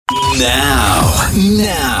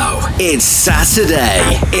Now, it's Saturday.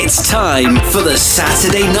 It's time for the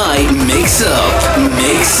Saturday Night Mix-Up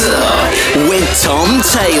with Tom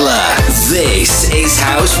Taylor. This is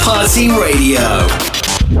House Party Radio.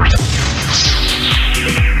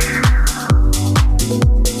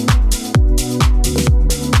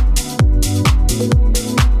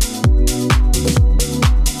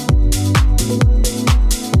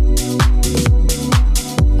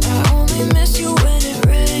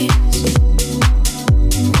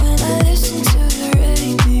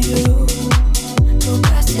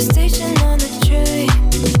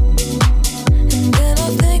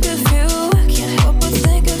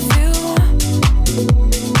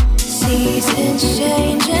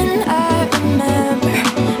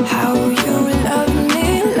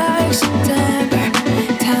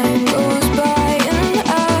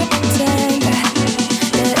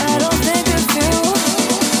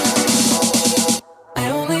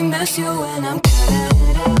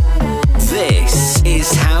 This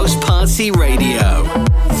is House Party Radio.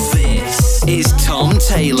 This is Tom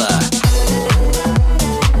Taylor.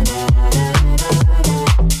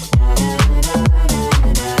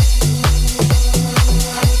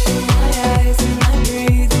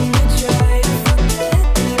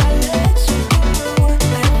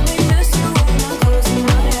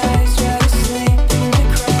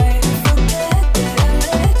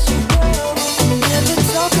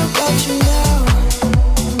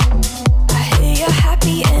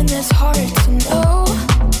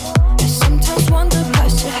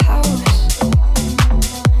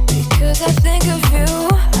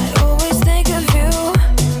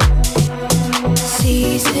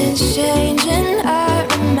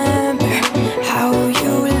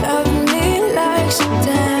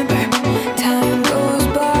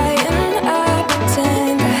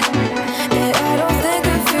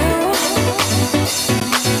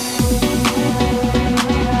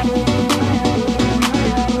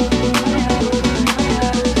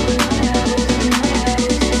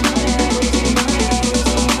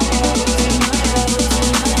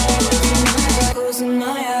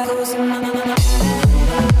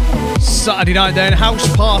 Saturday night then,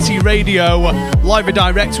 House Party Radio, live and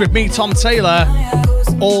direct with me, Tom Taylor,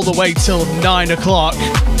 all the way till 9 o'clock.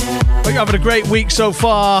 Hope you're having a great week so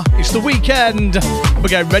far. It's the weekend. We're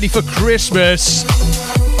getting ready for Christmas.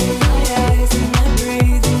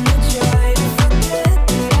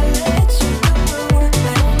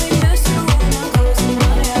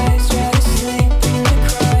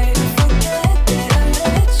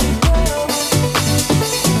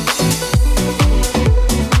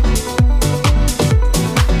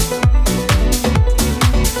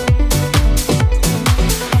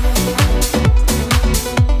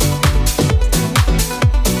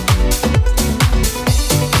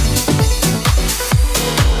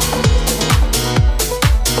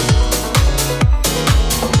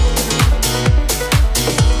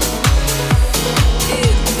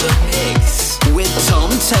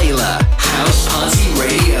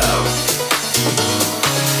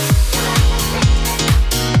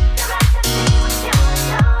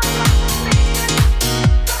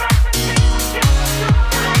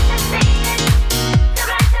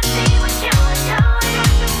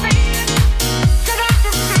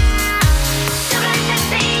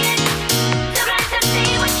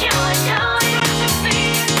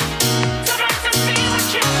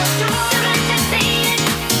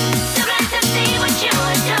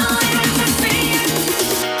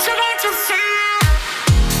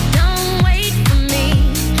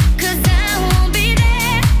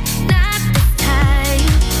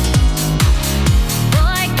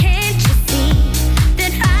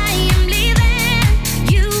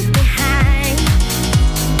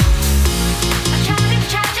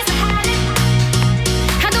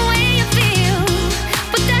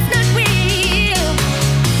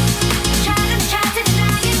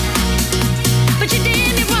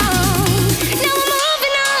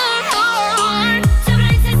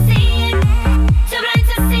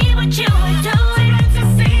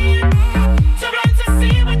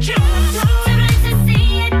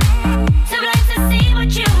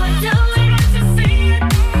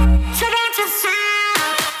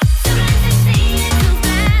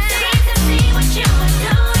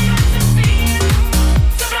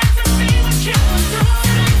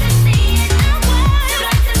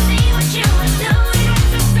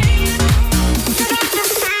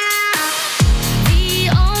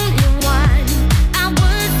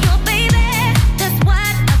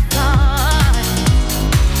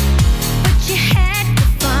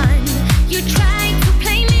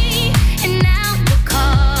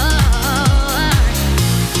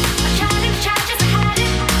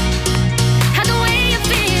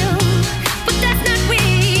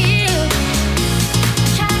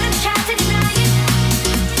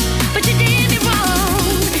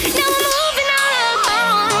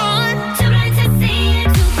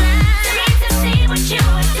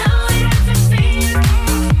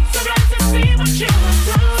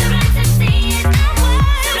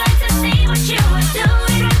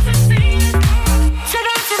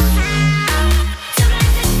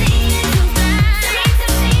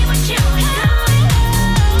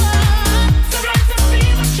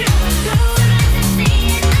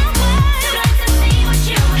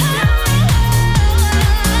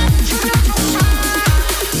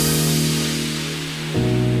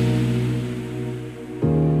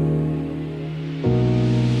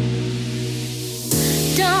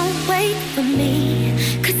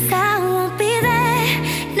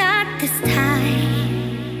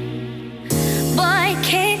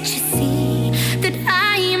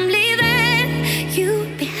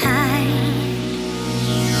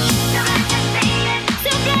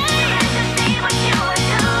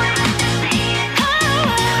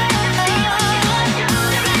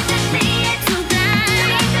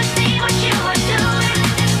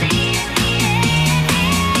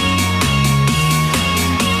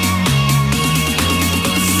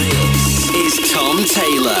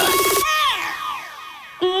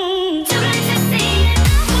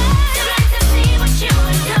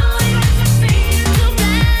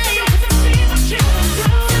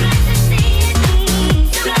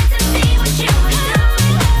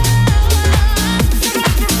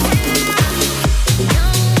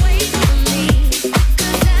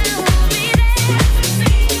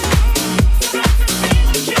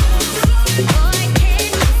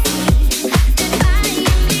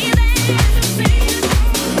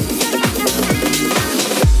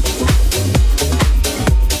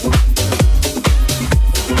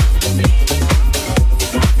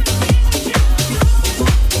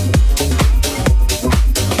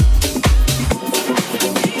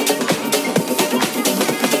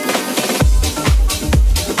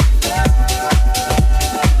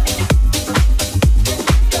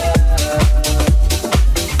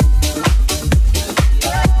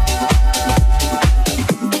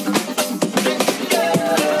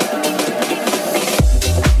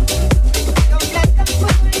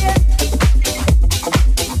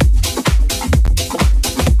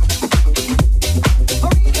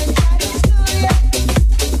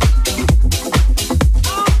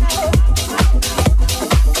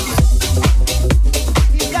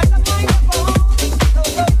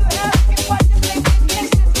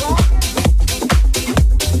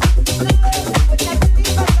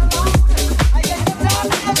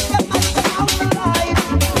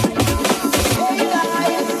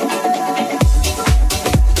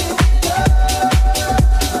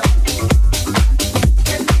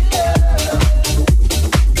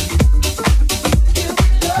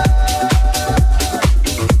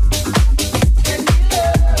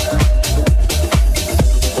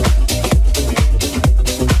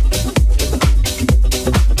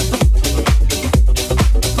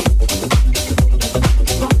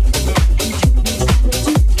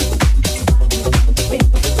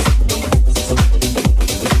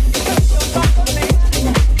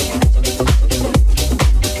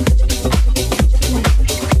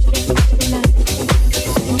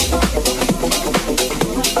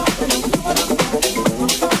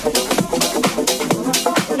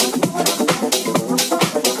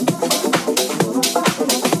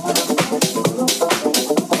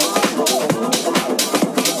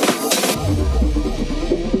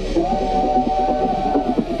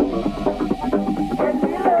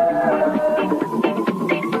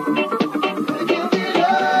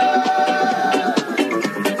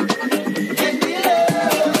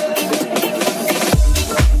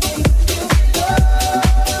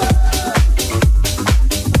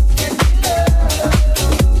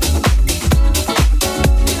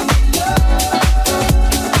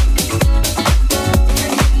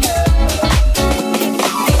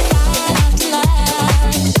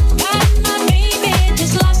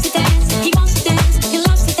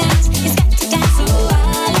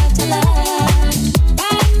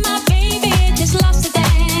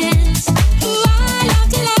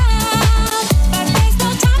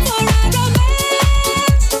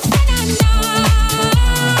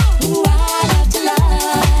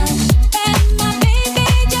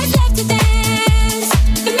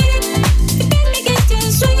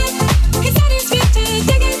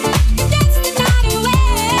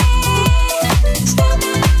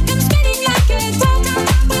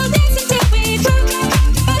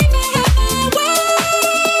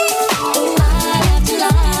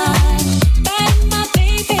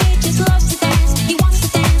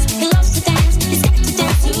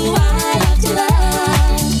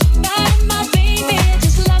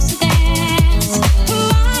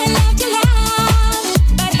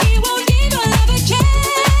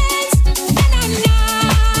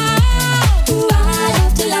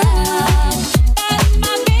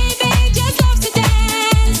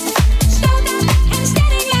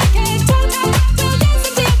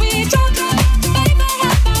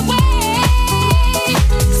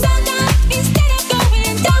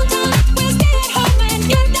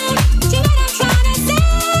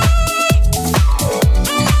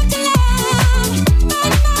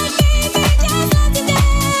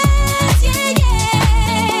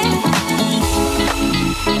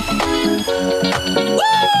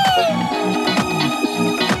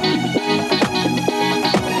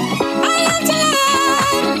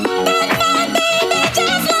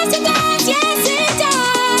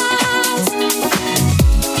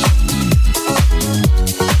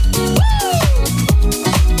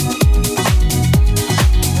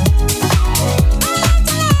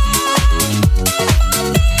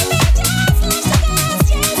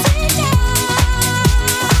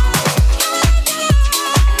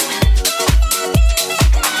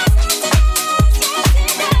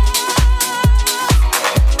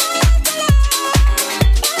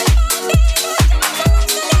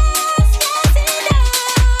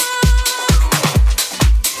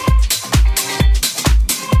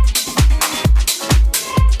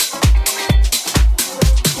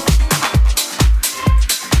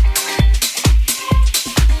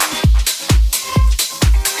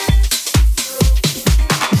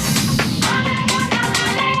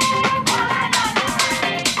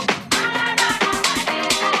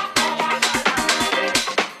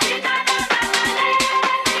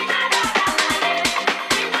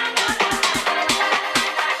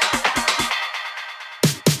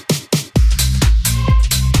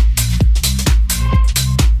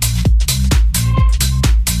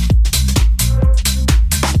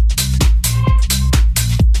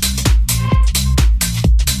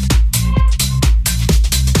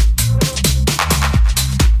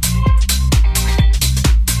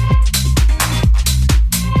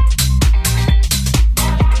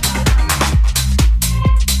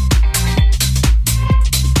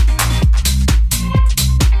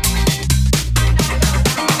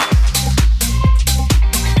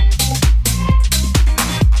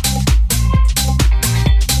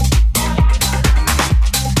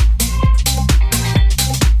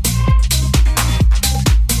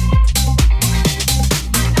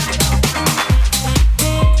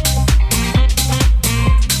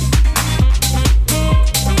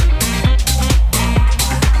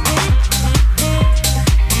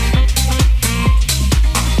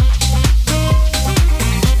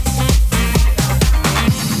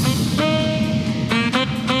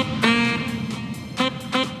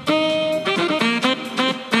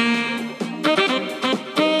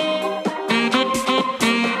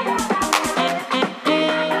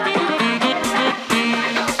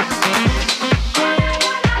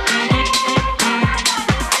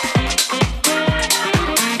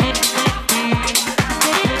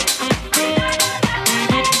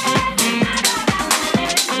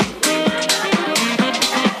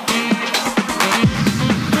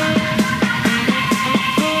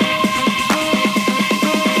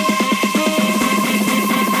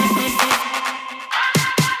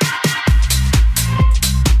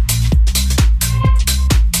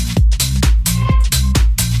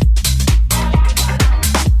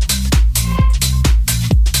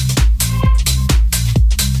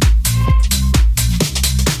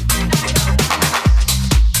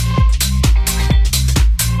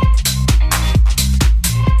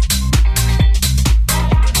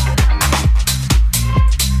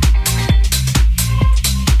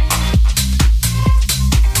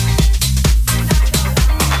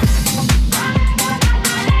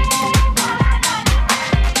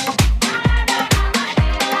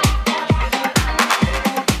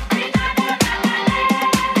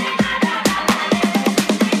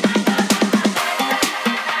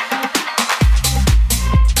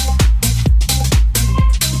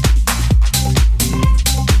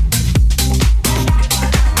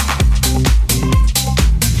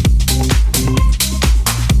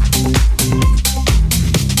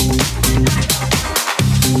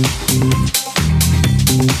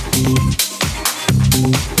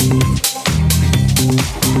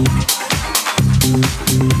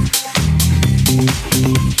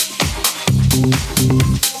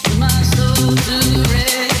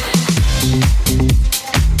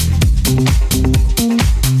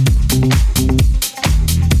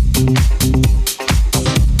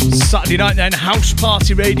 Night then, House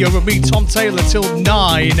Party Radio with me, Tom Taylor, till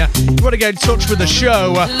 9. If you want to get in touch with the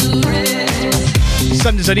show,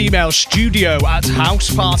 send us an email,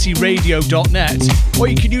 studio@housepartyradio.net, or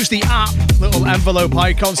you can use the app, little envelope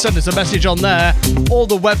icon, send us a message on there, or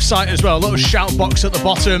the website as well, little shout box at the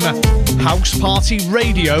bottom,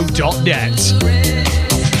 housepartyradio.net.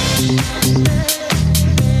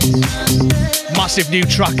 Massive new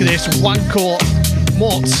track of this, Wanko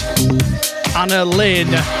Mutt, Anna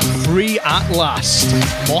Lynn, Free at Last.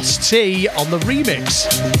 Moss T on the remix.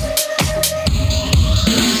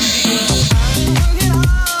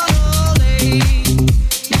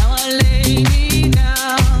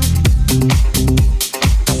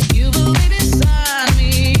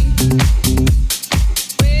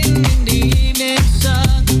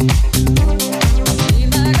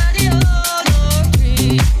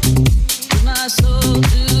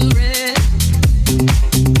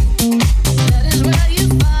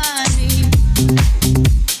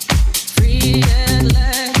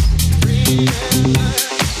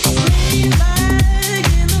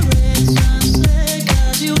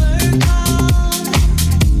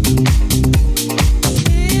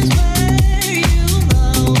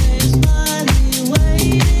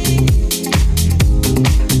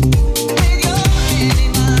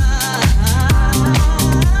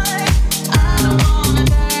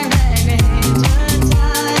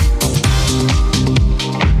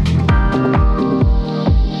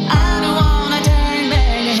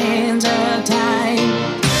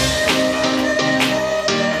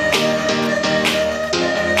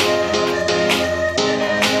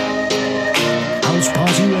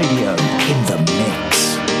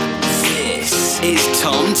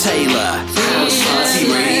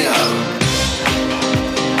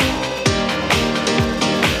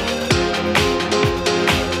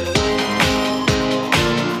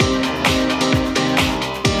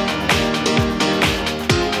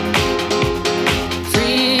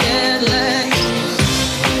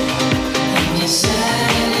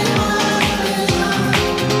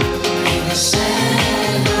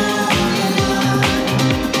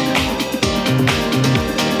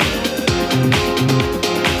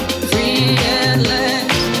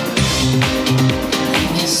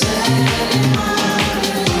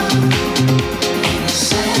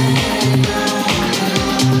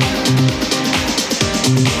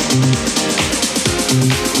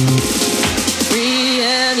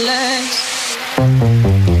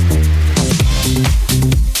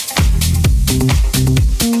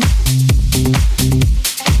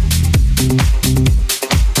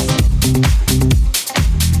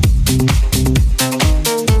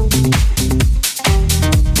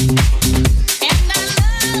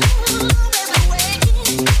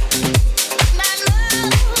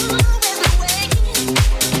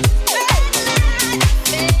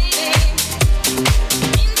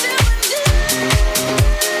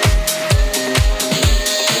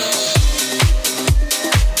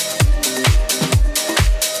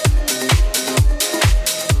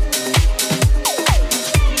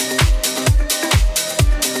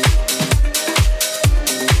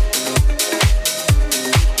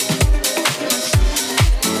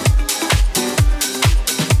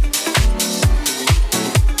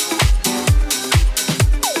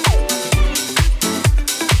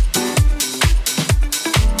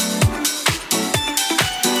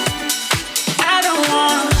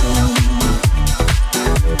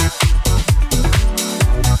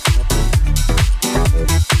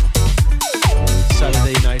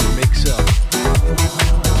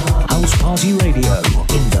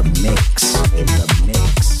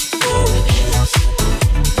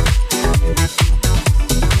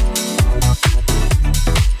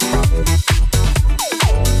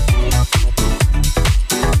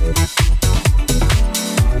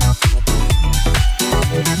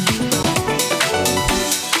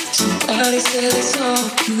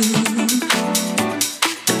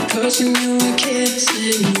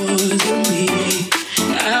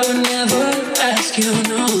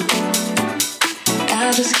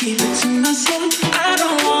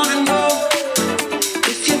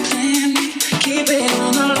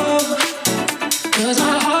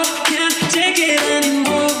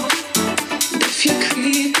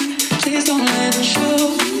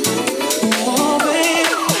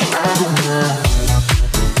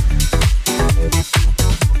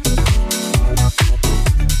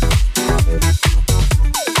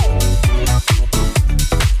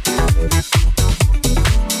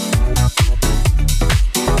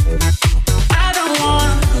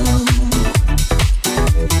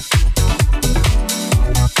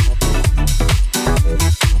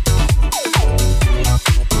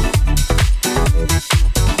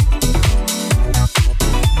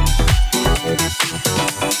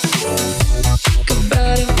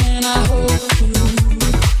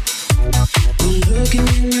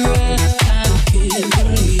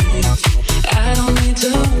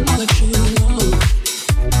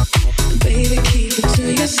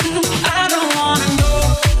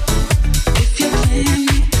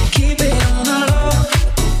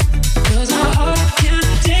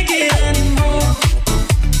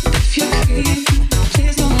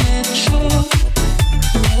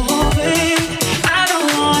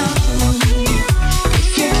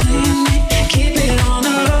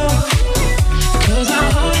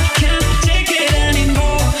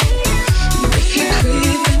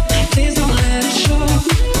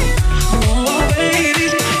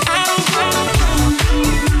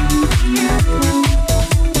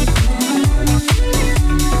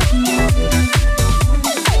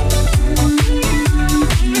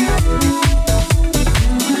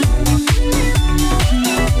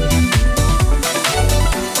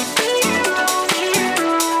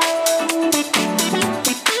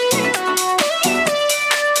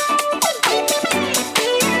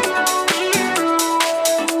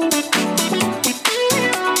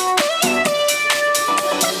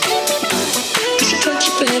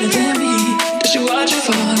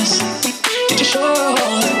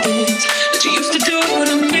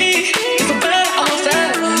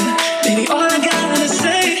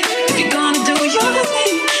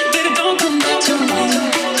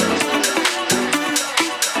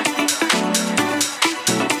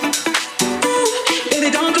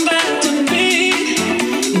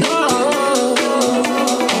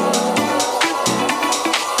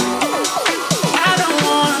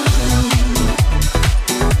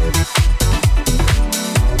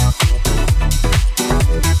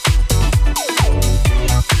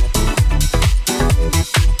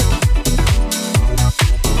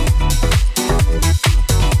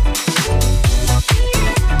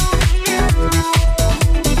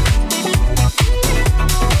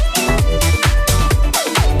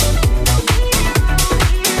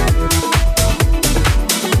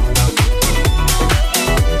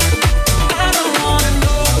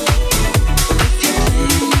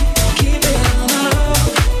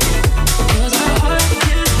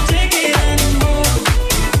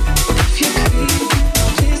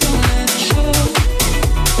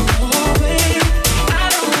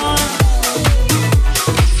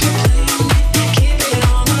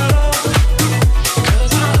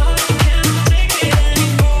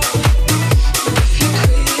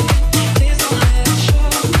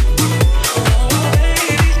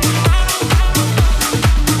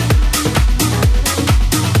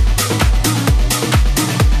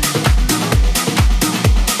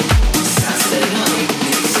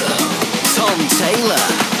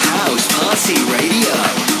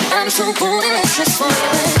 bootylicious for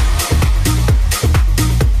you.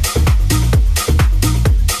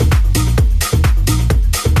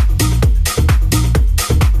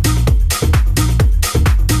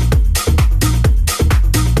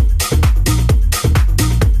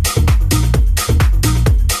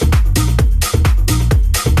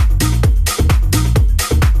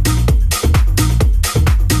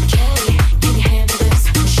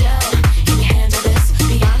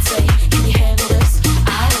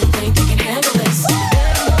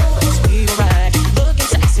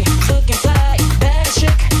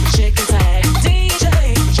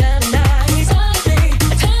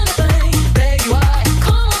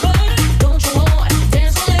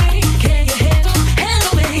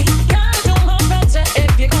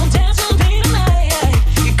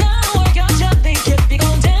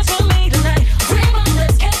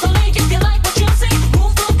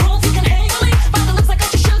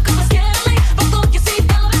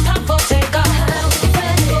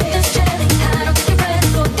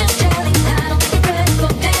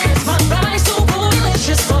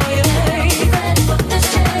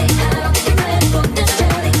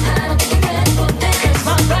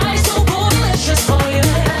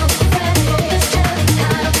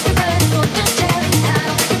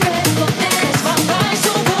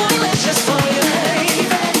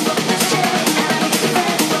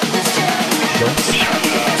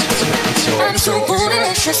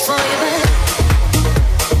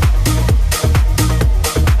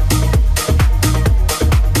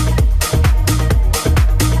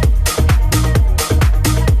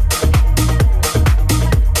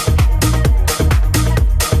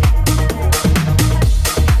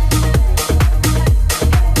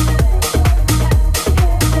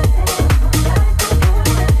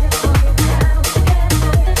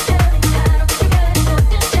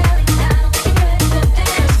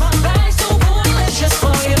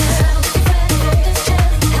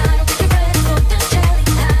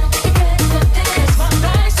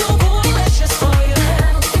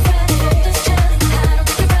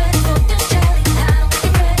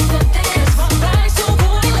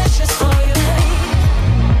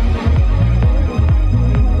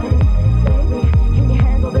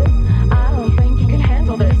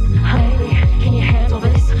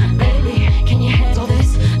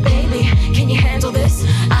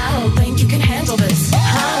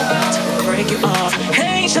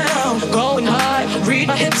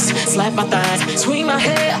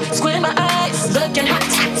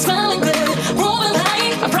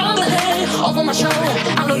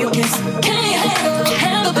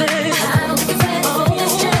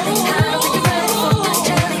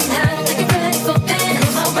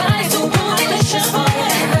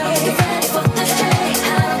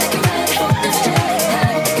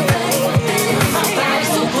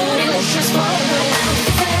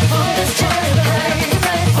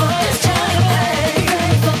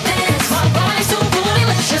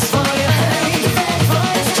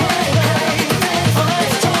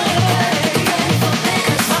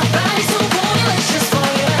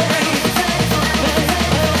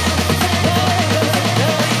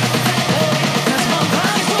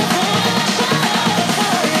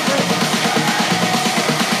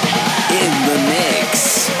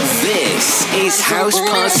 House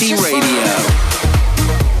Party Radio.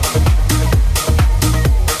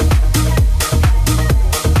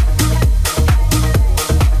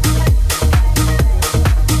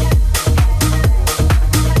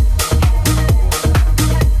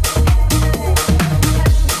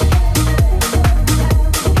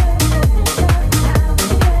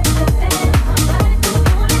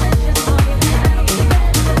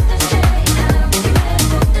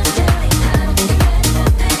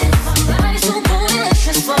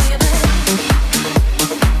 For you, baby.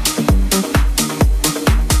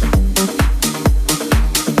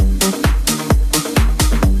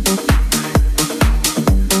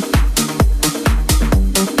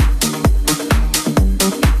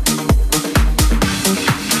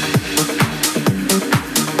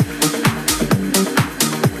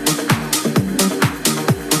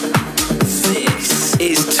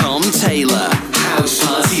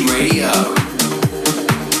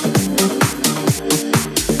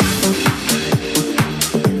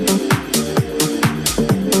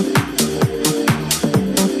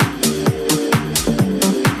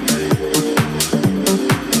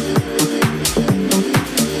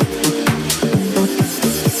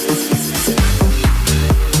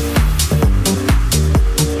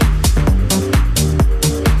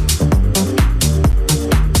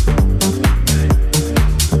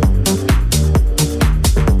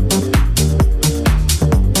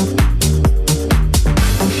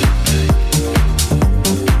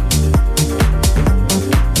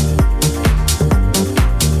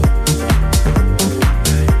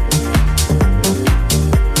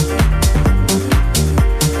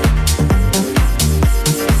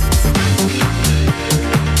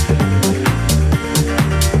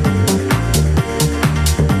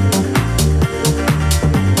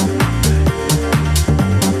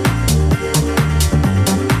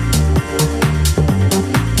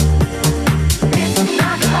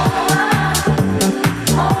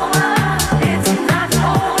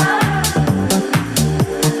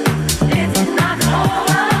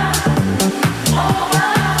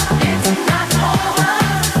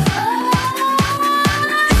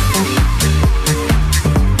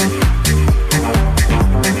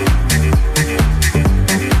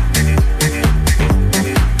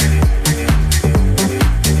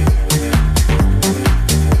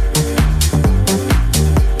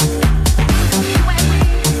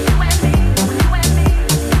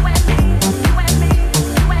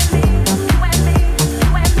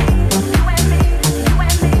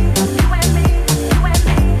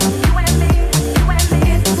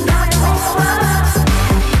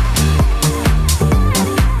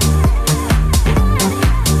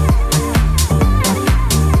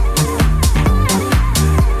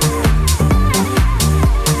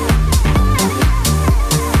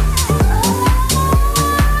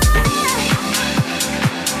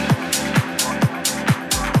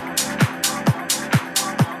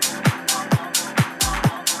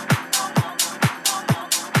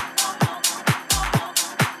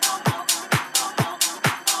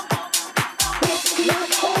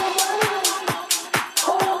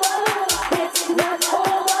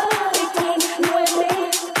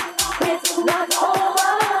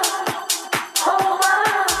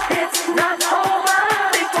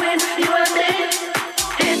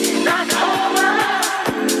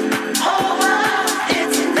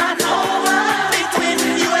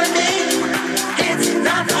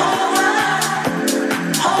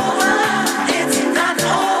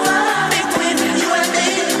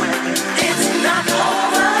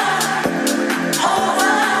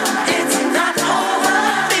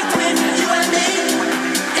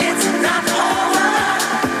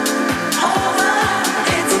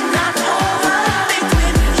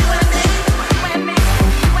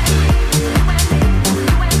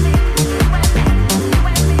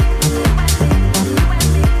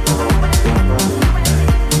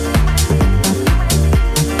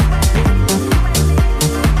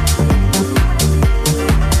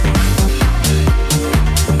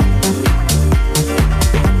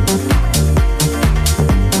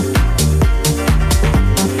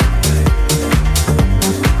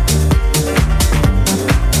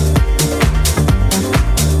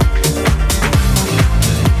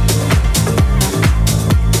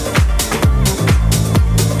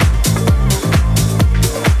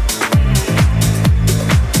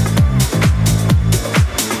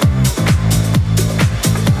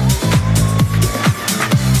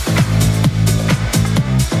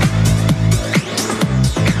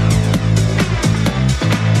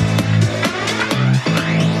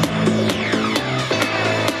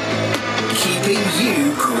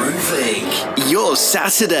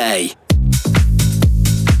 Saturday.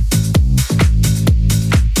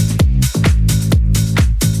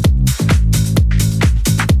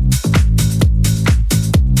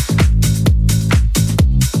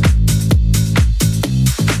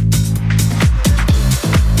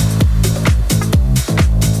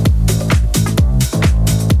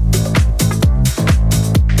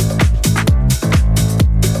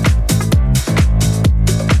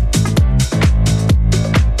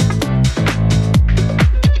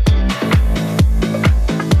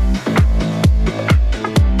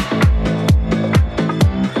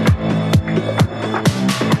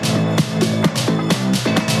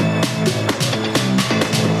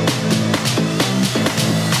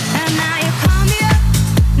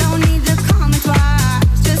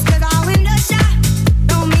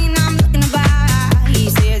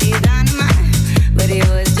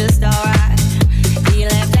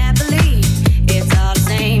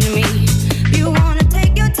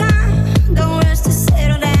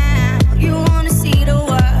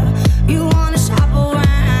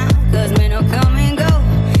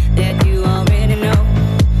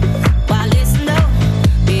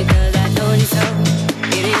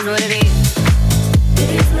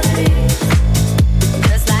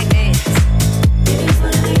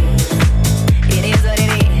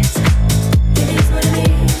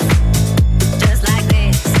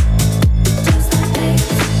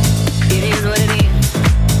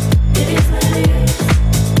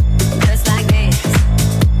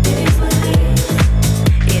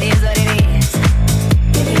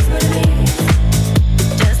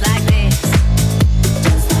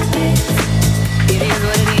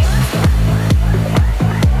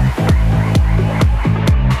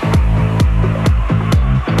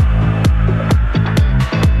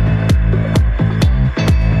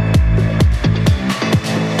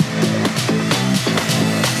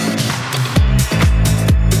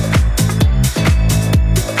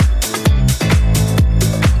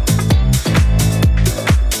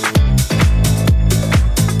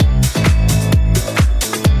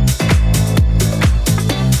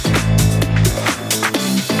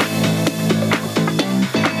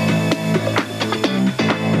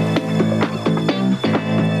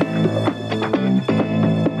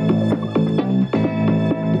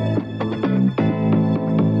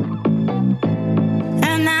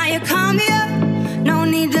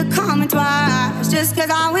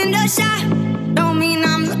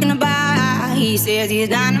 He's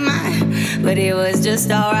dynamite, but it was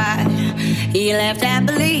just alright. He left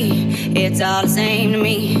happily, it's all the same to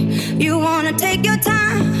me. You wanna take your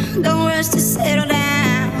time, don't rush to settle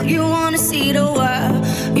down. You wanna see the world,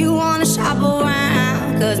 you wanna shop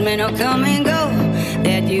around. Cause men will come and go,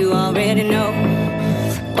 that you already know.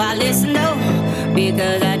 Why listen though,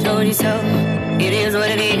 because I told you so. It is what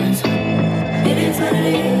it is, it is what it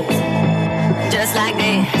is. Just like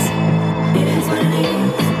this, it is what it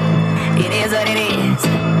is. It is what it is.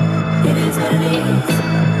 It is what it is.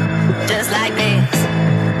 Just like this.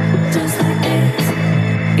 Just like this.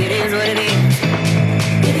 It is what it is.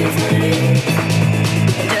 It is what it is.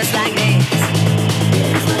 Just like this. It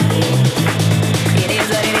is what it is. It is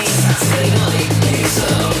what it is. Saturday night mix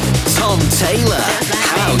up. Tom Taylor, like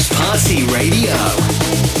House this. Party Radio.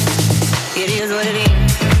 It is what it is.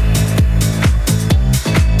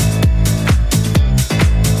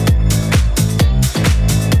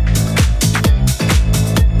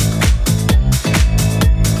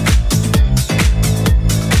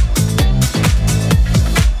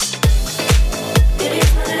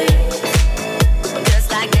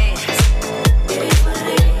 Just like this.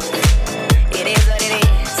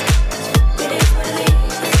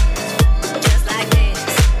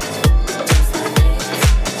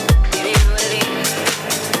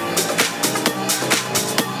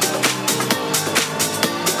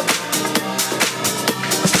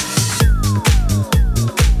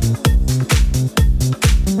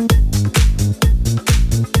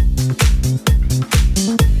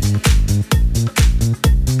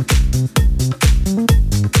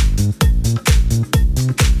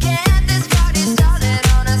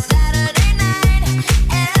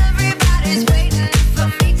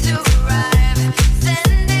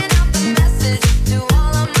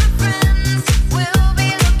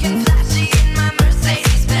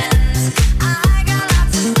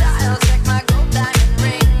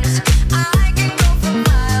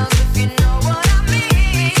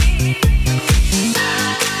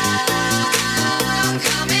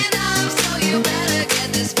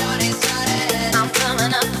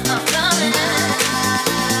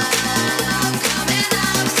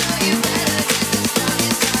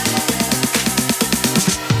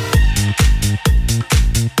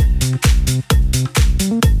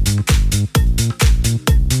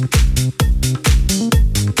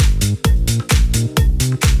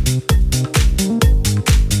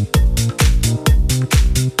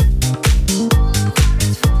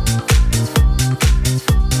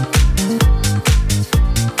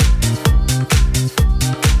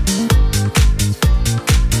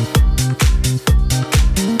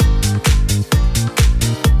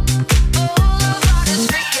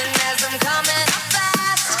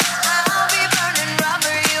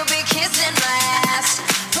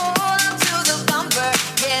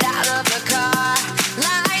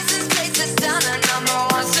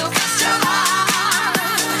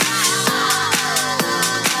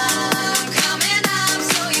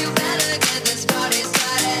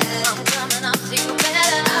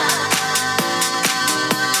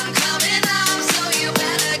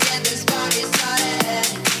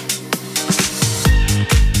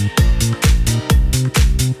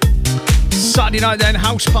 Saturday night then,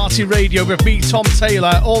 House Party Radio with me, Tom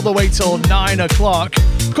Taylor, all the way till 9 o'clock.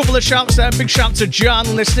 Couple of shouts there. Big shout to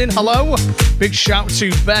Jan listening. Hello. Big shout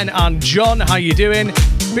to Ben and John. How you doing?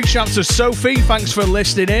 Big shout to Sophie. Thanks for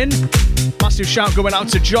listening in. Massive shout going out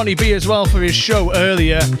to Johnny B as well for his show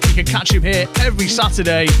earlier. You can catch him here every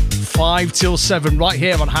Saturday, 5 till 7, right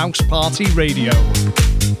here on House Party Radio.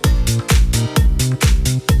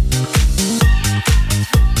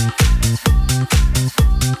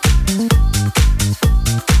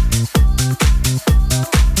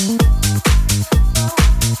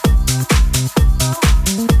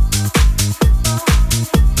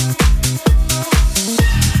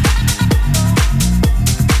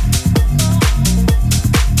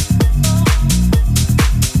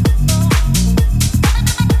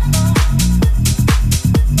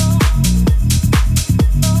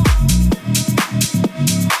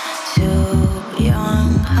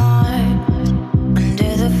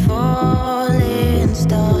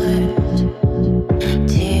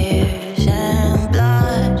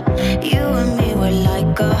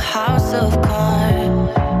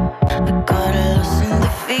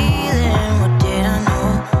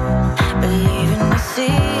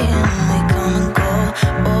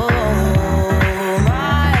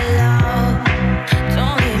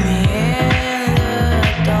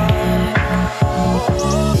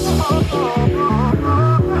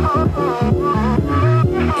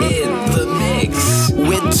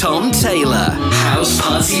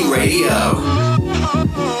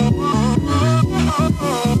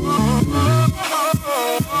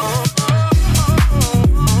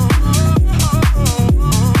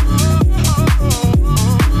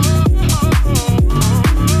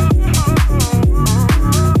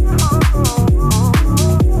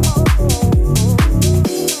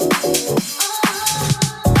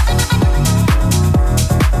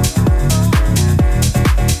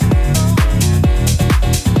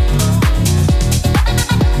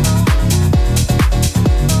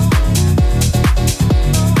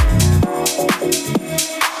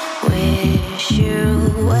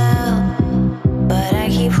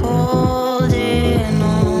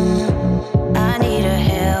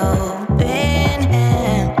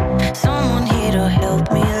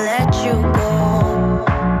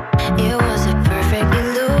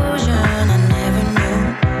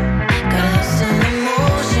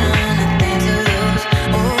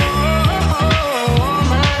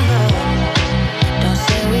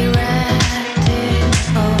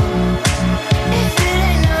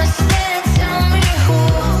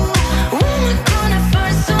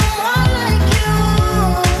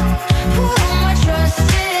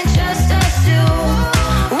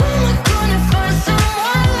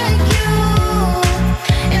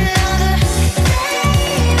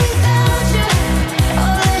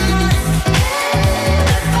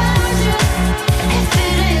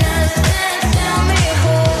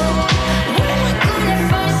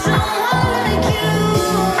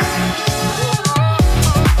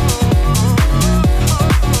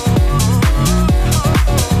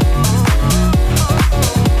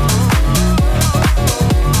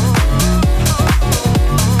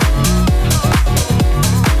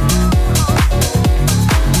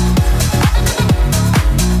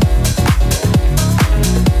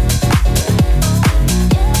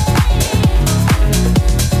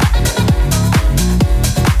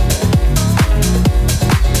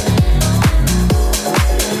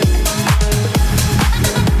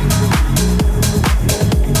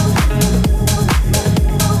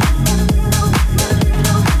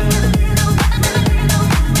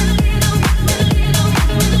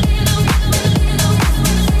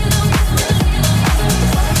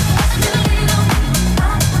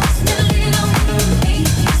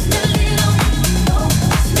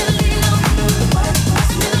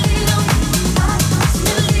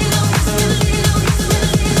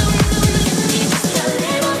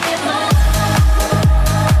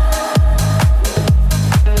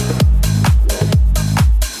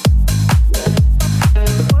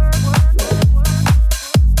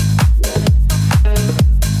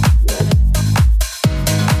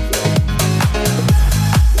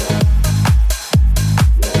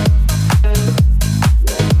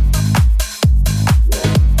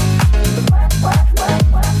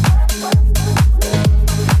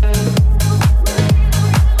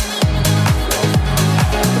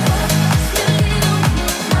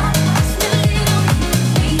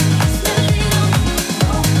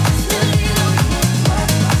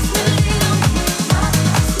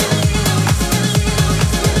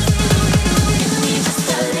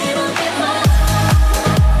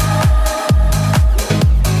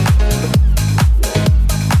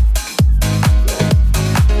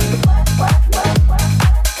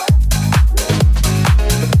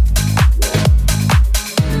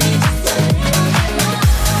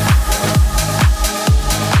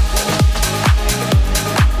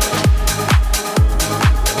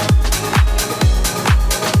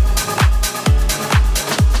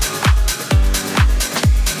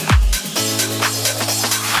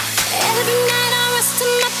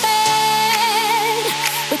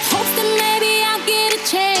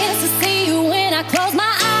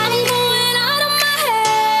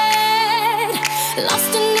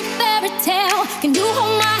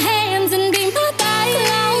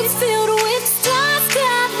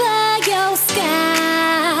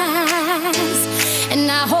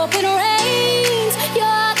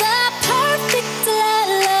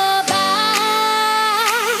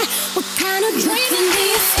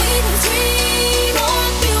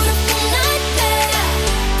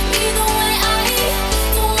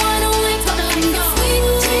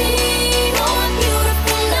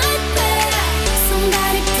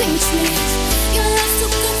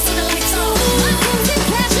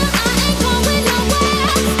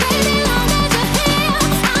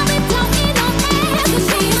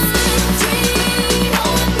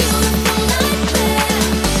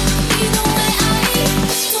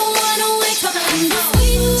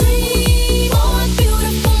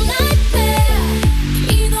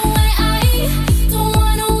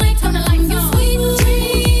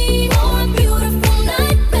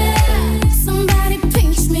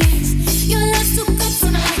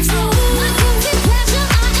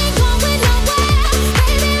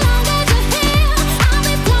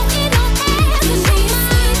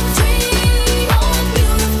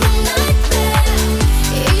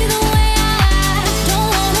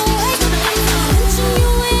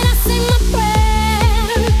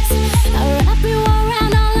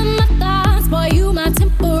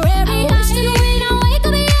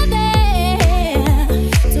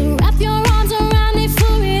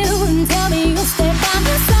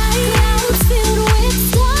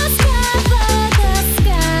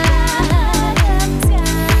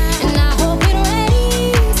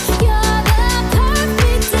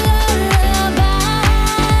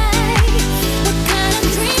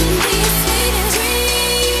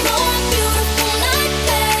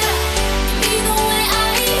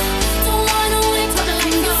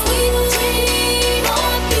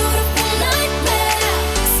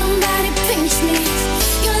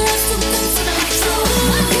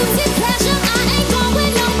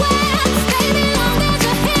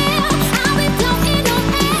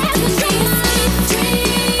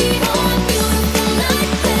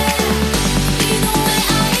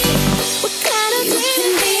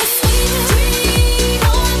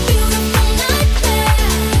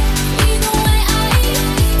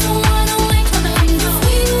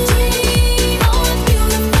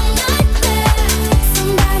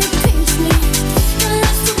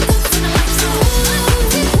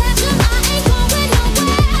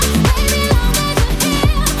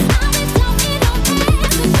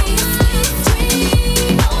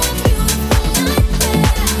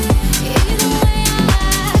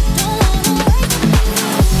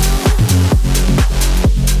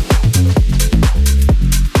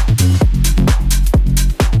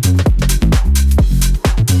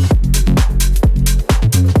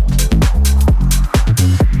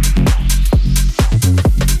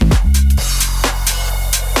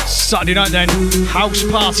 Saturday night then, House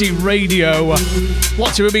Party Radio.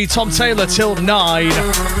 What's it with me, Tom Taylor, till 9.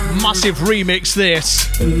 Massive remix this.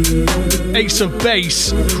 Ace of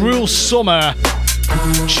Base, Cruel Summer.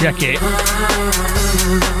 Check it.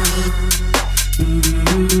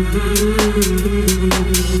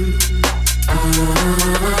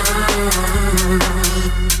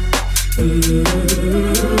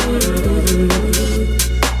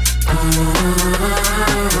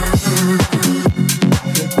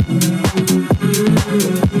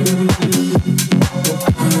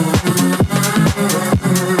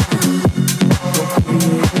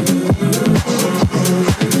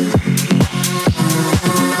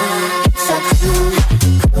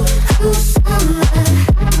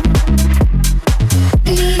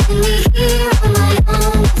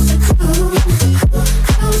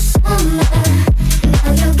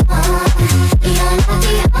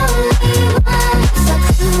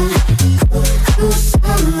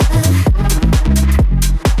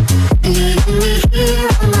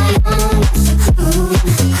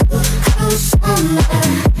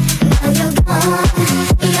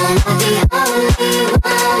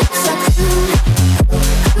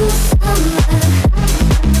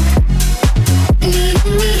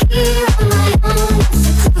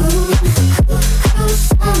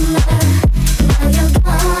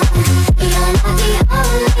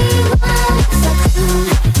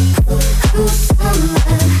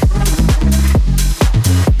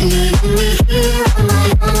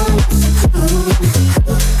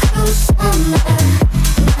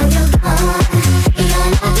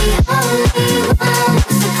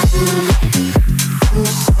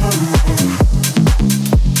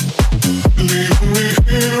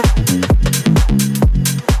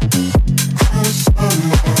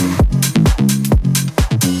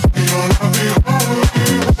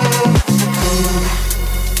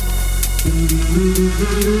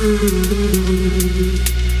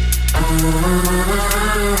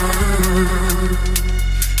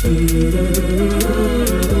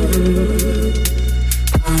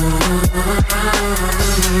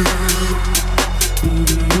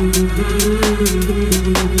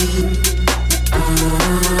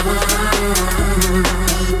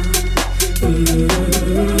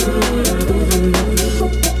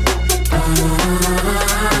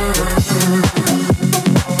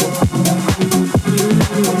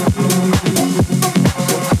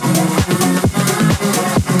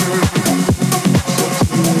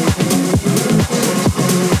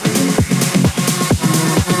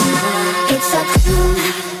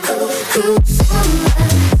 Cool summer.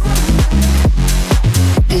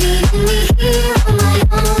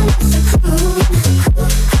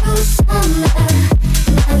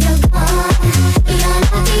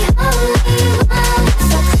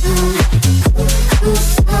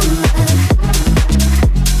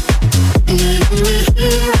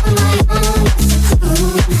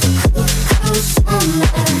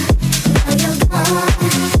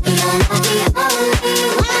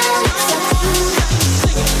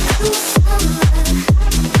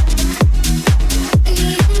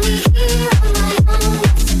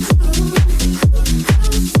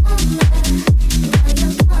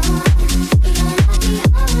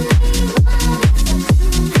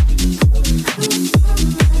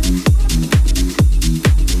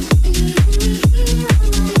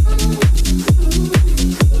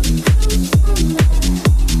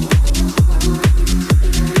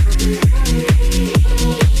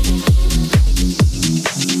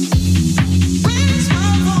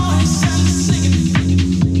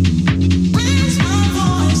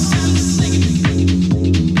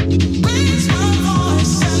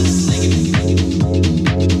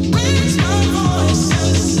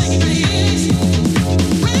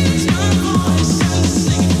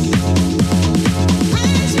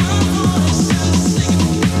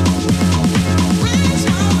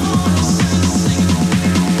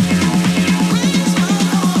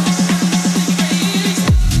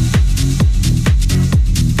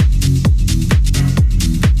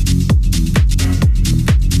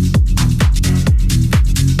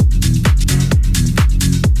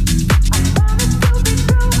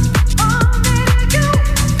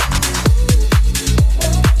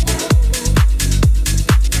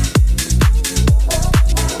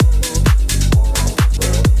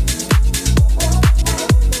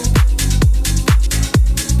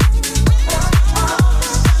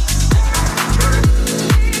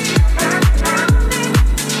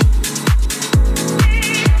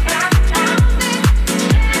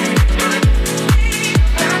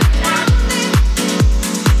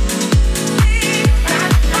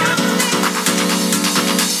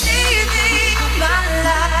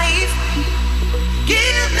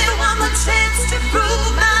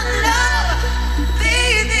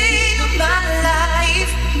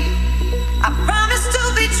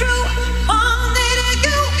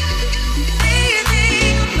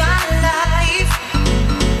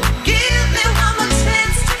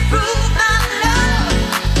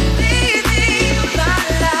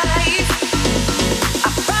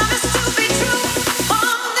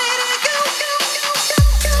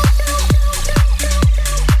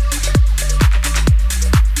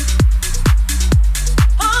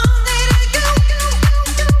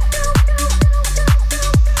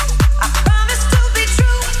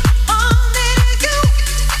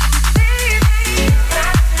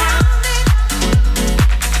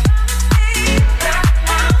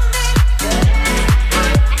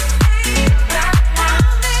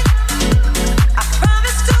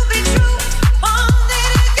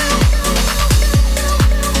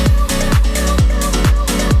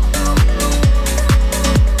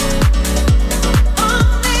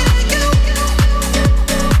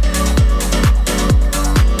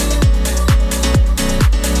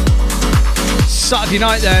 Saturday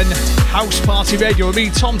night then. House Party Radio with me,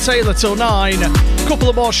 Tom Taylor, till 9. Couple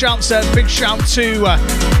of more shouts there. Big shout to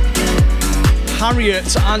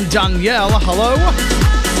Harriet and Danielle. Hello.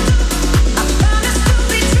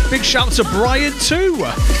 Big shout to Brian too.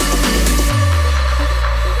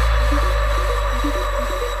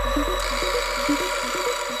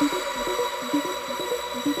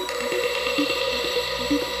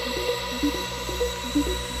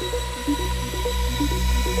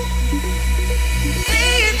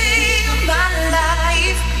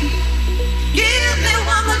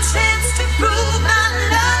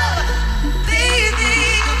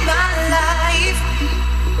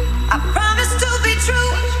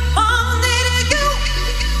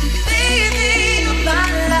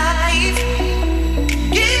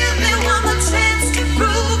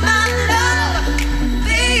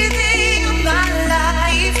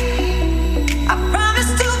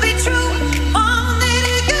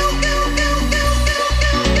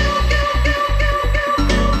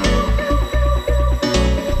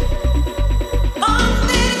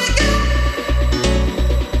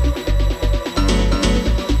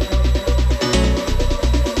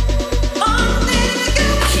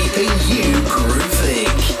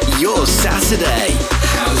 Saturday,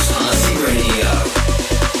 House Party Radio.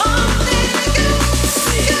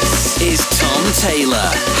 This is Tom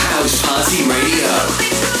Taylor, House Party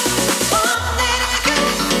Radio. True.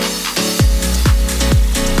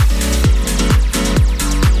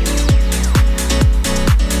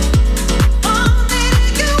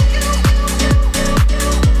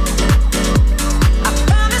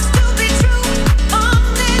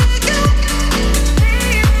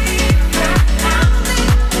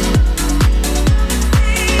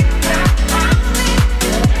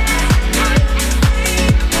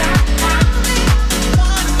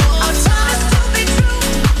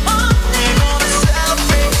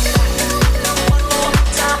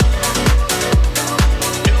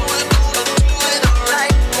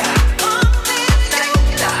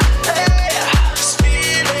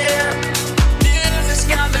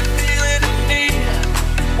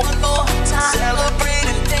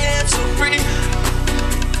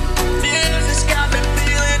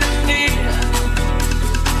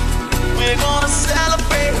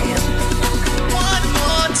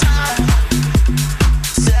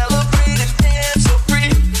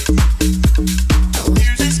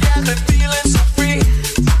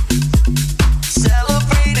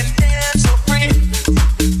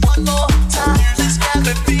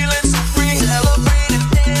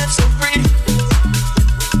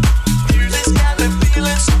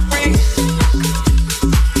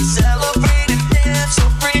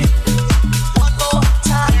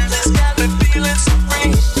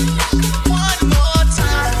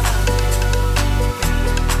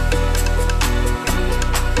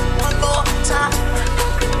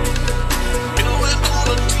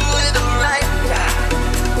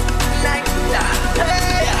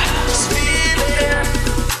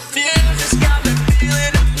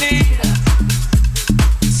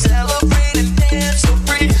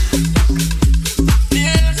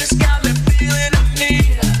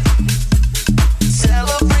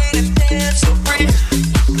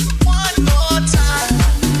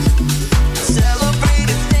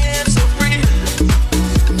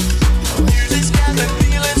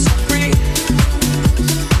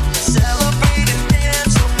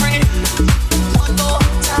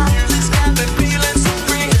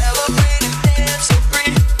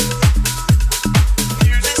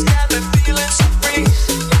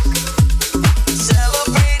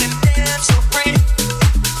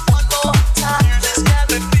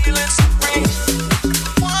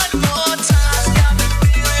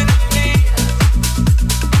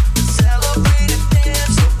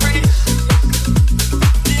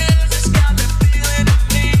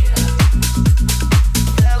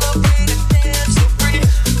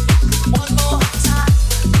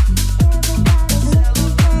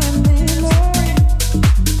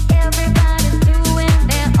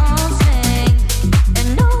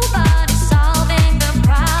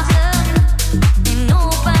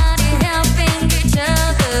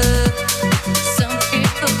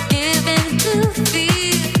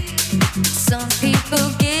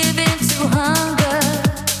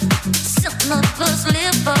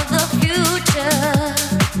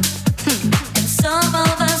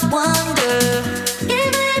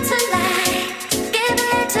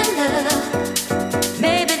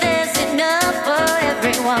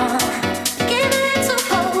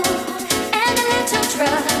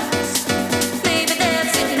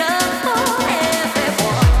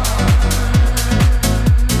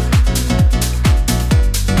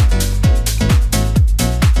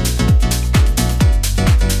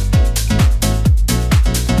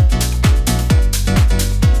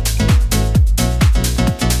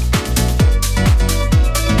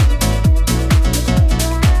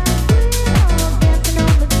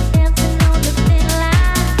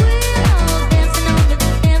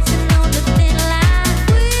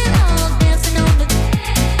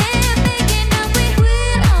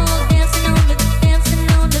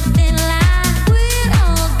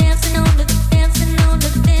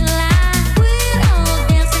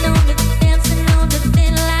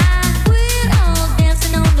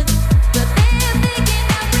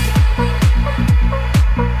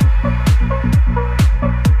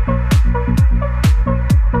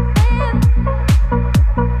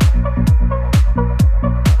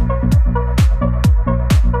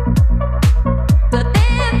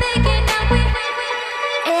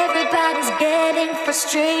 getting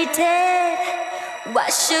frustrated. Why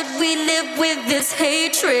should we live with this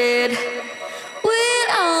hatred? We're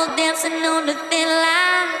all dancing on the thin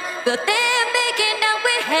line, but they're making out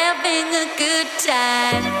we're having a good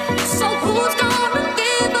time. So who's gonna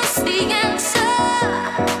give us the answer?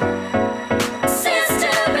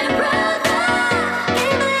 Sister and brother,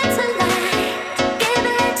 give it to light, give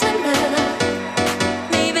it to love.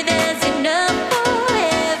 Maybe there's enough for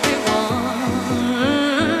everyone.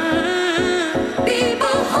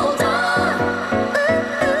 People, hold on.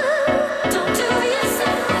 Don't do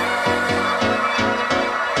yourself.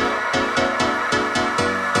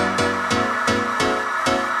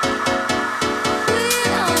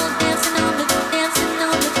 We're all dancing on the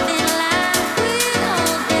thin line. We're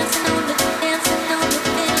all dancing on the thin line.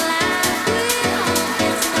 We're all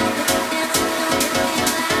dancing on the thin line.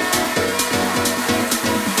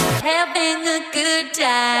 Having a good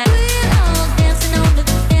time. We're all dancing on the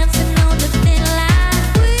thin line.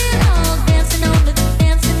 We're all dancing on the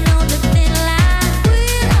thin line.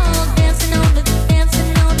 We're all dancing on the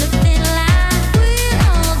thin line. We're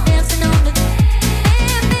all dancing on the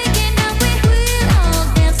and making our way. We're all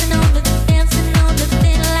dancing on the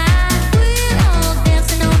thin line. We're all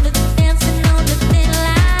dancing on the thin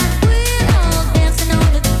line. We're all dancing on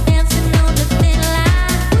the thin line.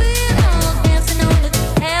 We're all dancing on the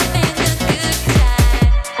having a good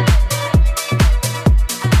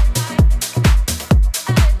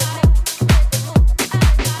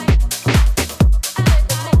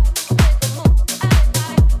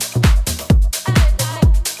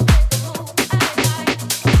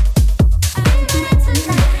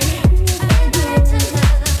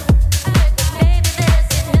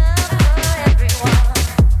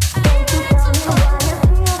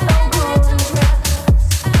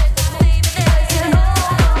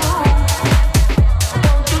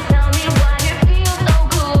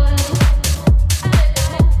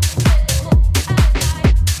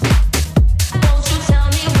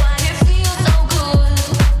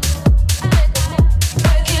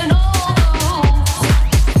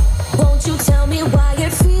Won't you tell me why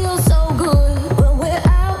it feels so good when we're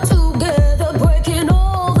out together breaking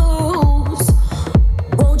all the rules?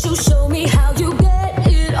 Won't you show me how you get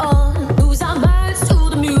it on? Lose our minds to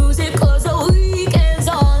the music 'cause the weekend's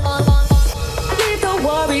on. Leave the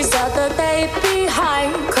worries of the day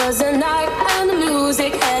behind 'cause the night and the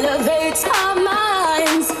music elevates our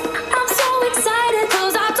minds. I'm so excited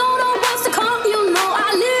 'cause I don't know what's to come. You know I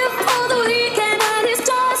live for the weekend and it's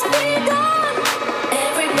just begun.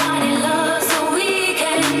 Everybody loves the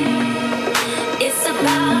weekend. It's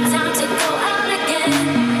about time to go out again.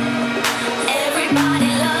 Everybody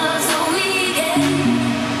loves the weekend.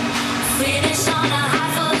 Finish on a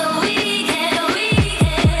high for the weekend, the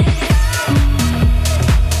weekend.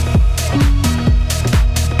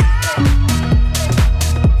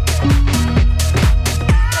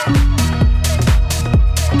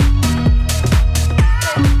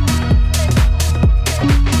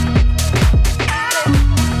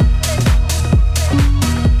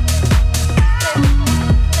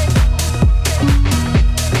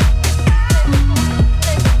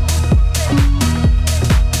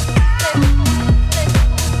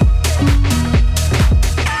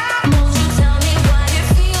 Won't you tell me why it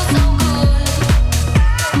feels so good?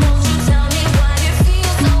 Won't you tell me why it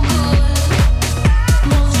feels so good?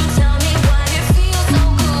 Won't you tell me why it feels so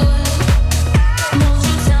good? Won't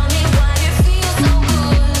you tell me why it feels so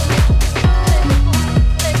good?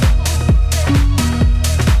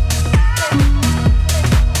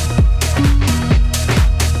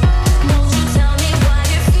 Won't you tell me why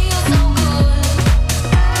it feels so good?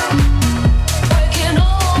 Breaking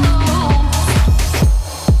all the rules.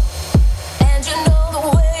 And you know the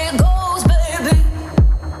way it goes, baby.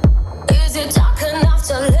 Is it dark enough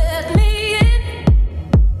to let me in?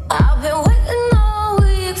 I've been waiting all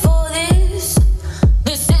week for this.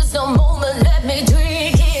 This is the moment, let me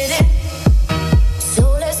drink it in. So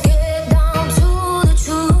let's get down to the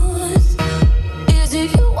truth. Is it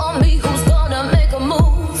you or me who's gonna make a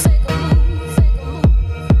move?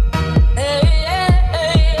 Hey, yeah,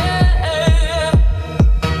 hey, yeah, hey.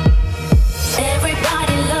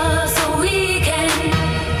 Everybody loves the weekend.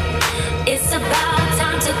 It's about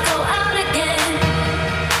time to go out again.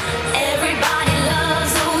 Everybody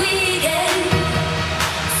loves the weekend.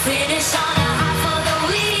 Finish on a high for the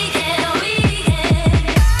weekend, the weekend.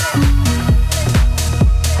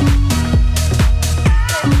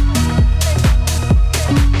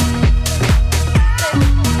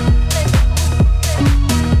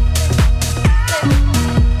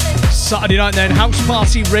 Saturday night then, House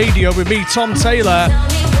Party Radio with me, Tom Taylor,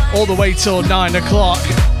 all the way till 9 o'clock.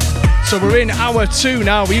 So we're in hour 2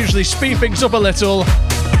 now. We usually speed things up a little,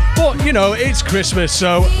 but you know, it's Christmas,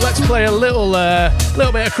 so let's play a little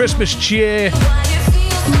bit of Christmas cheer.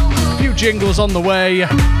 A few jingles on the way.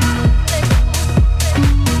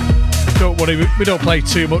 Don't worry, we don't play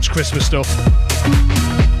too much Christmas stuff.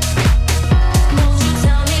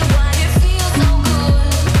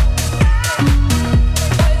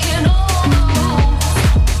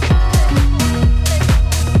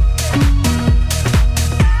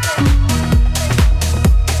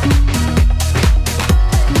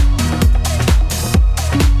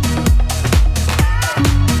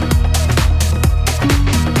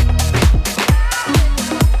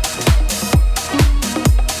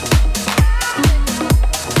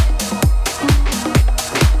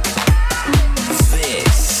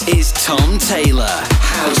 Tom Taylor,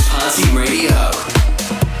 House Party Radio.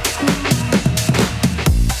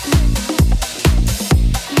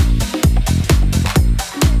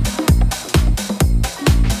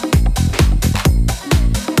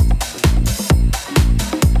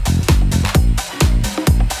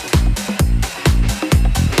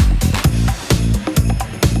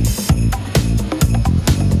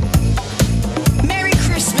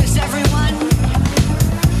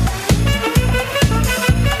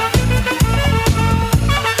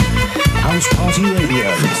 Party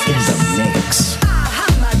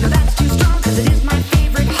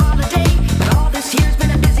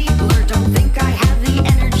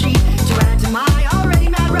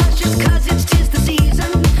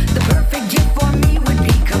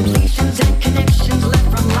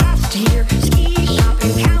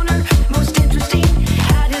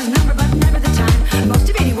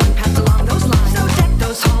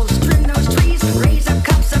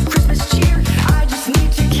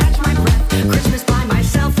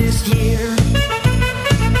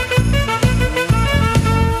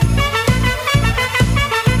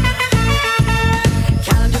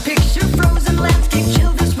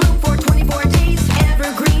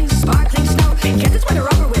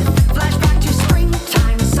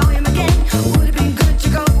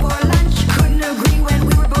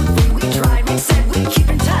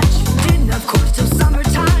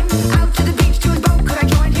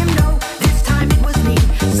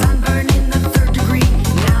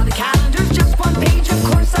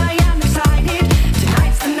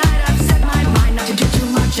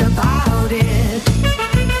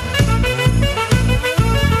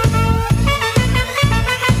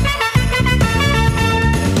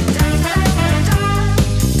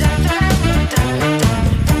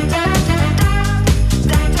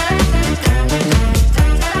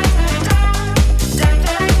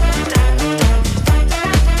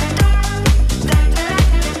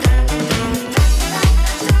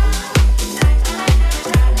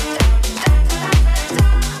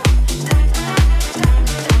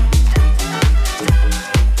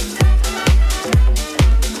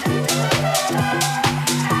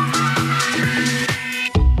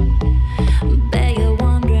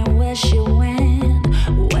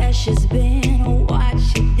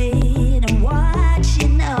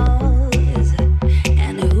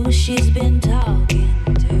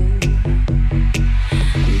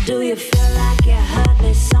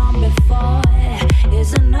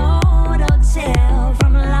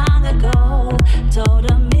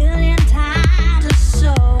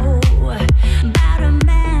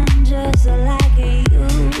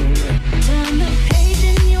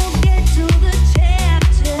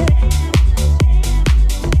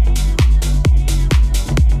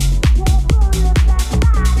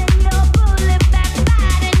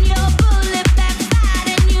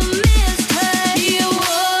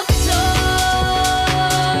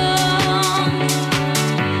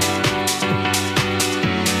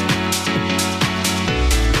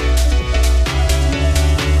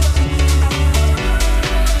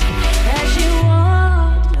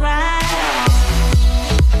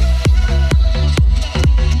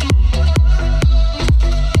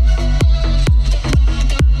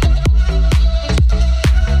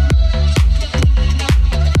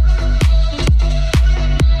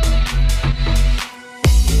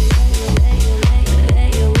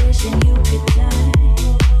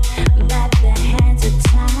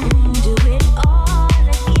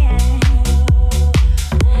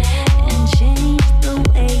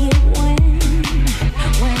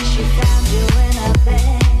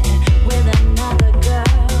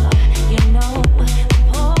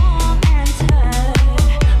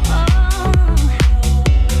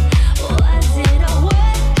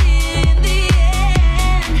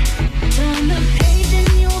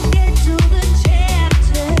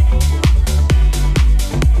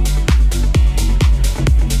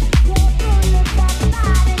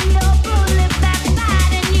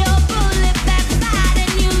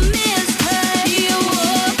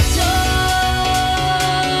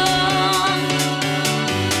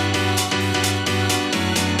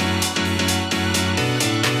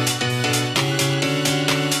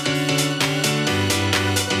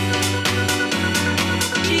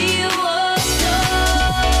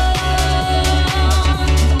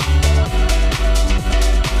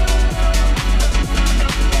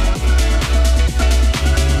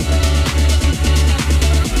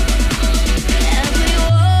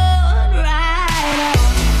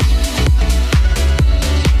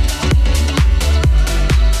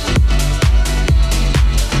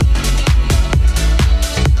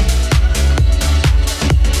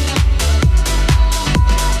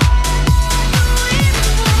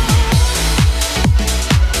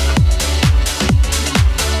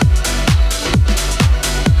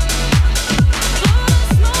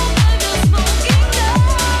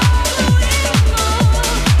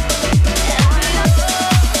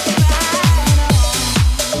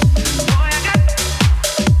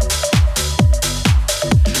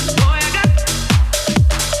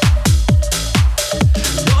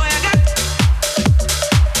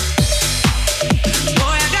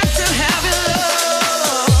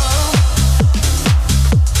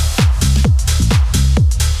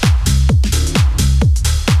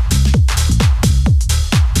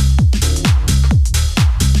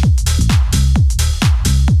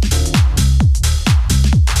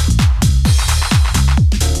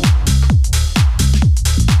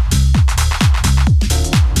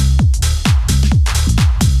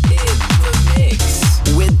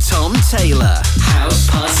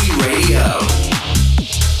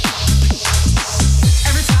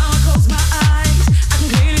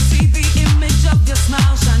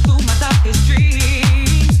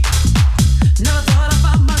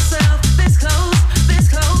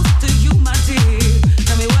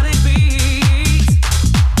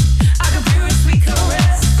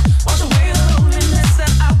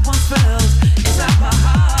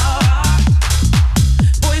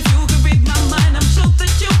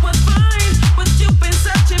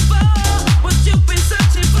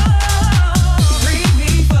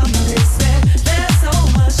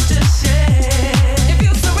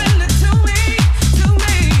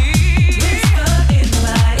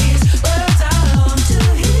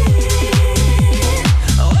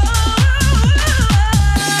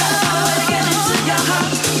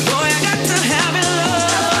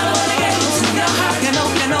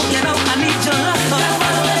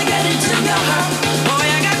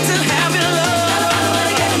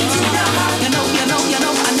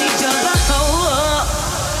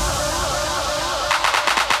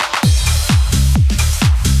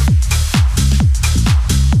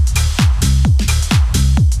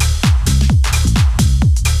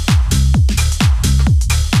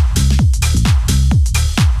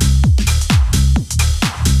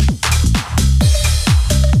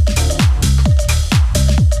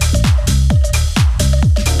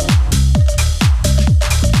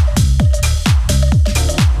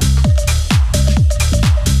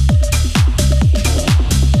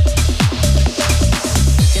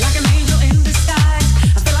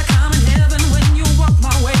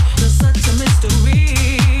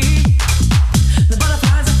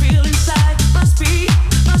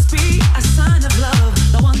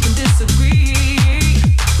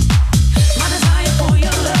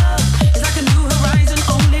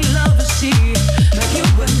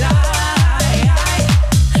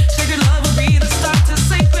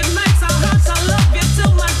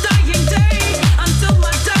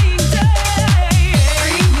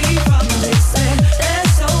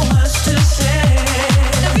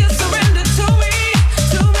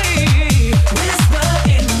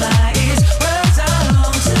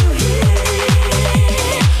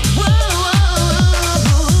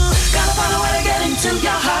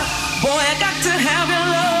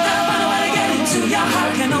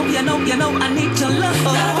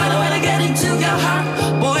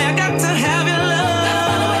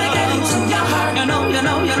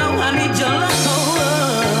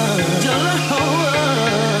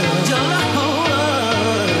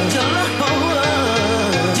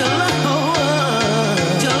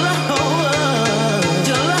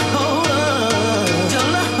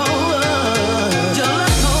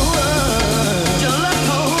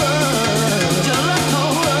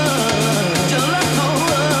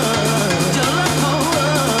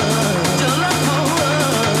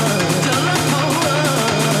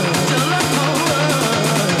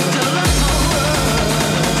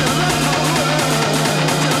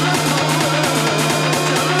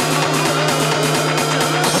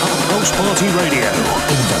Party Radio in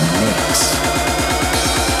the mix.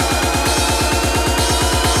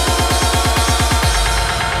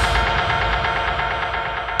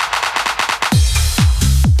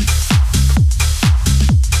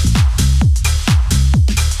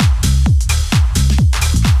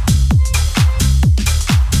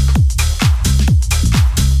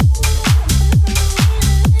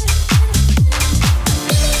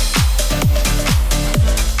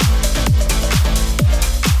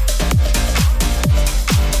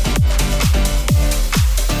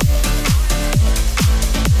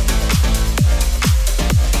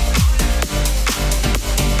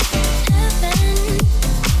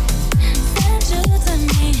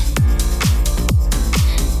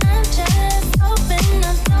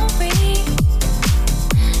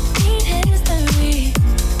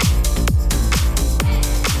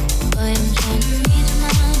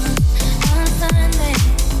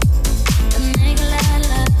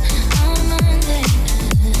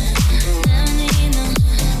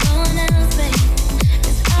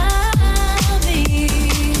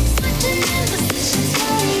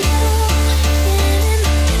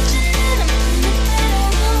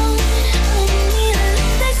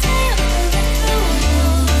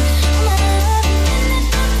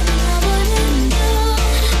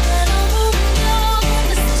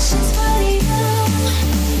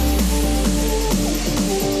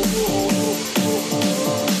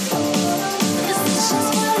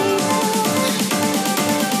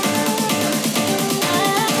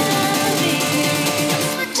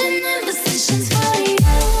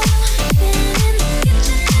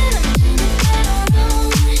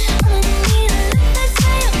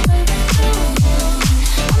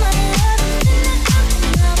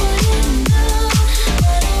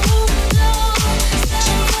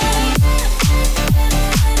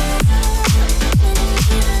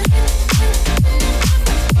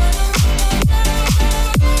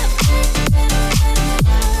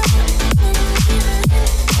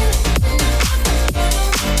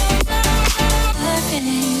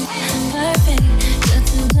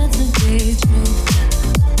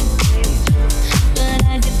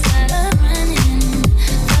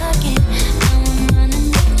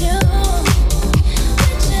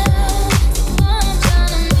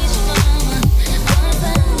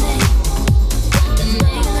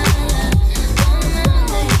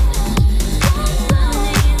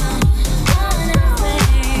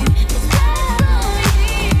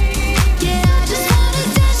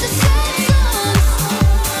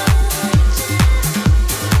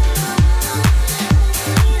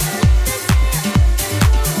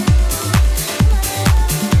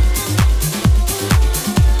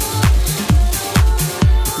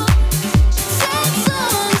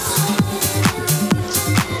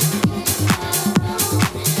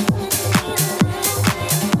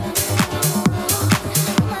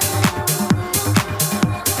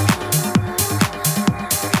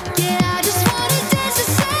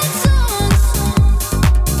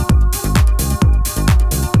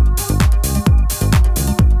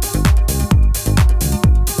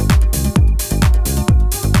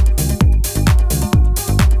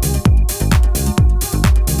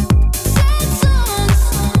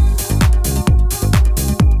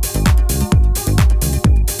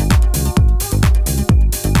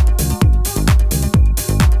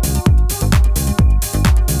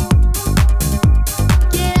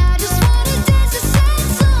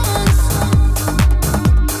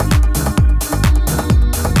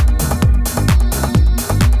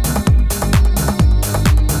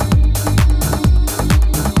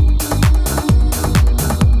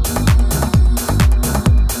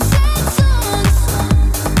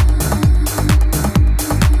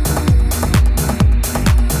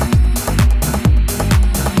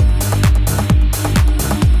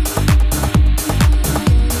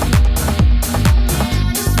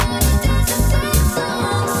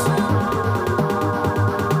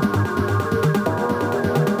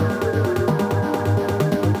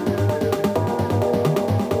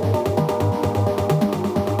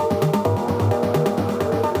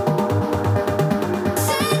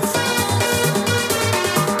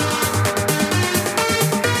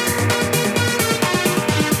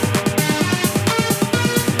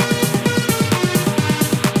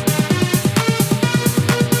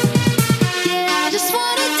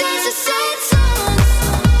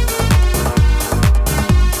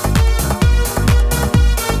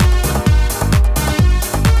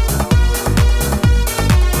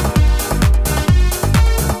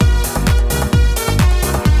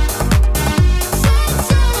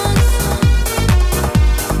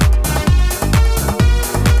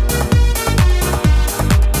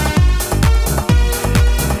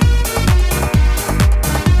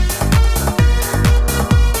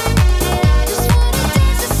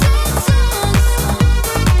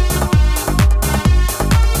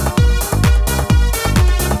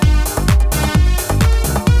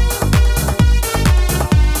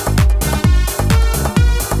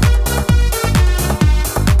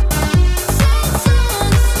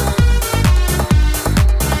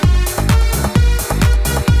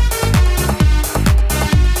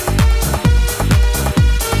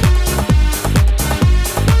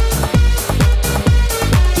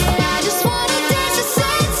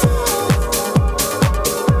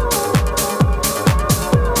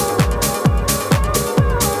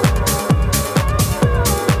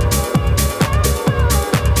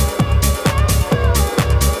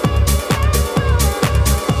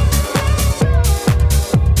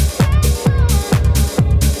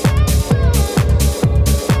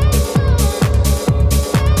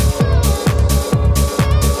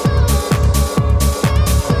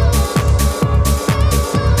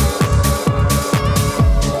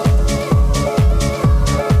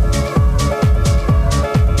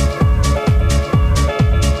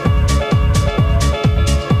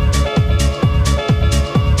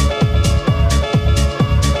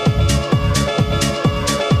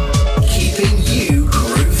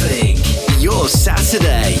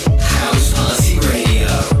 Saturday. House Party Radio.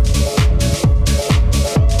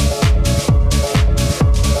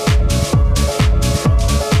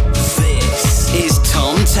 This is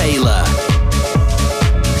Tom Taylor.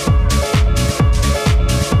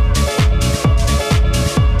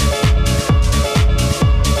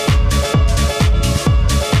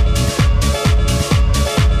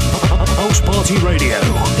 House Party Radio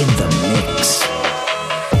in the mix.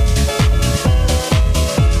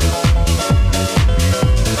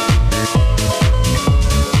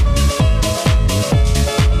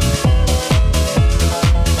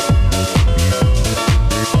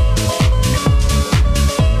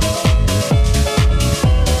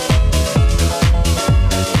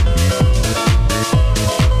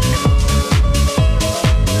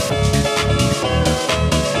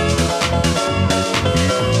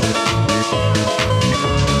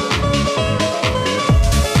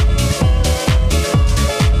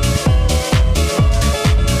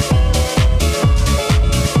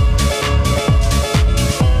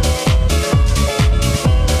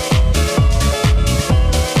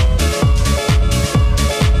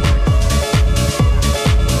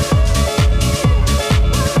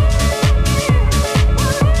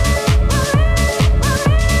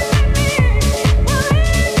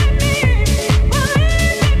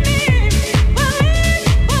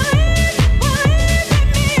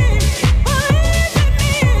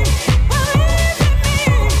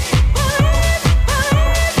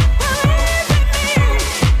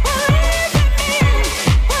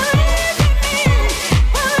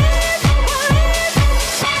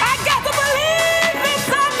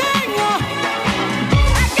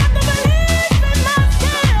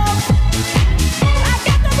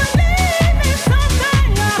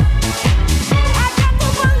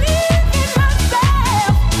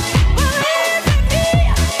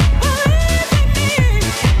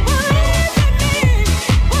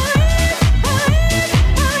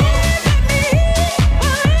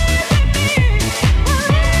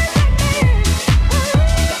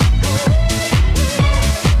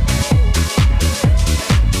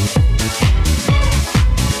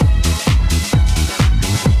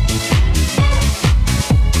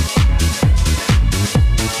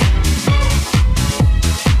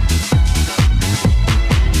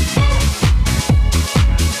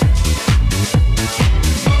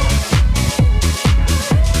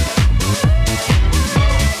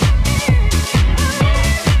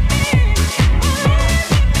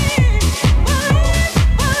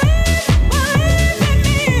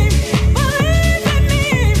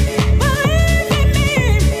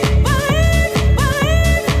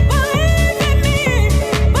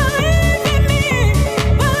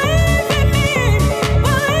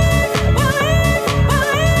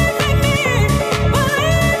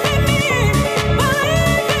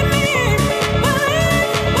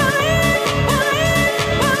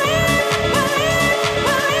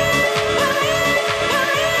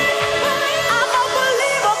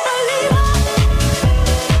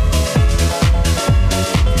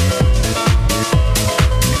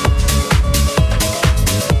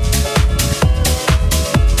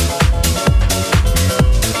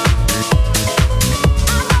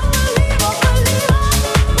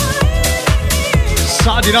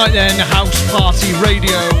 Saturday night then, House Party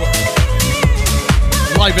Radio.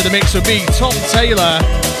 Live in the mix with me, Tom Taylor.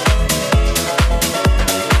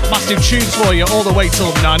 Massive tunes for you all the way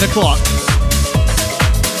till 9 o'clock.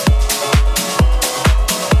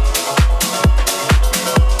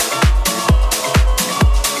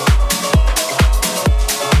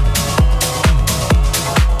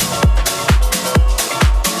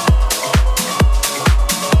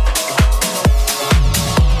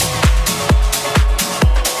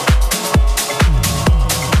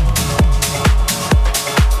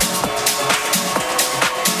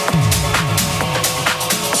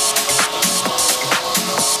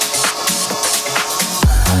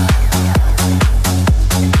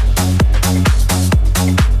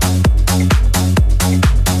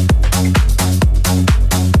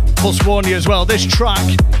 Warn you as well, this track,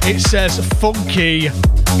 it says funky,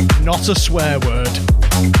 not a swear word.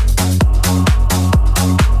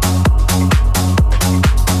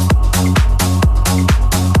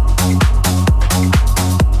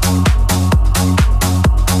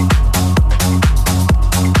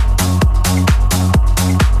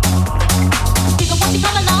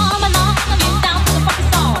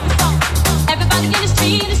 Everybody in the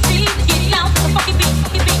street, get down to the funky beat.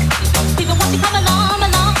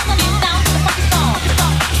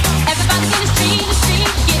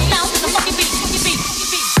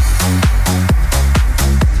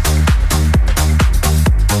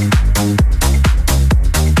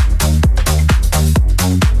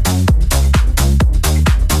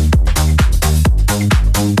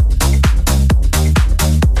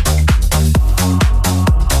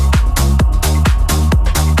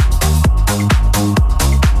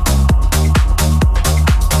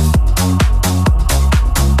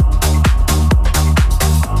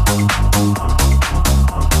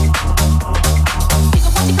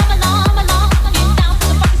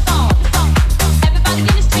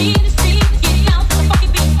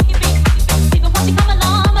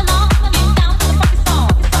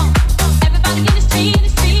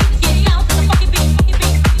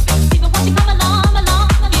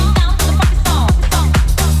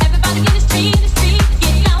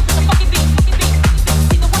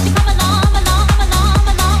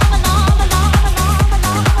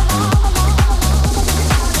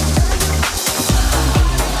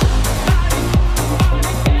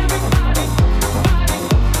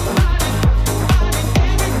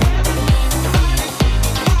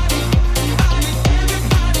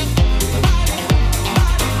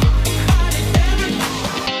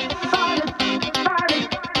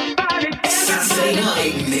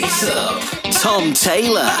 night mix up. Tom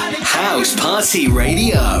Taylor, House Party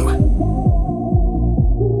Radio.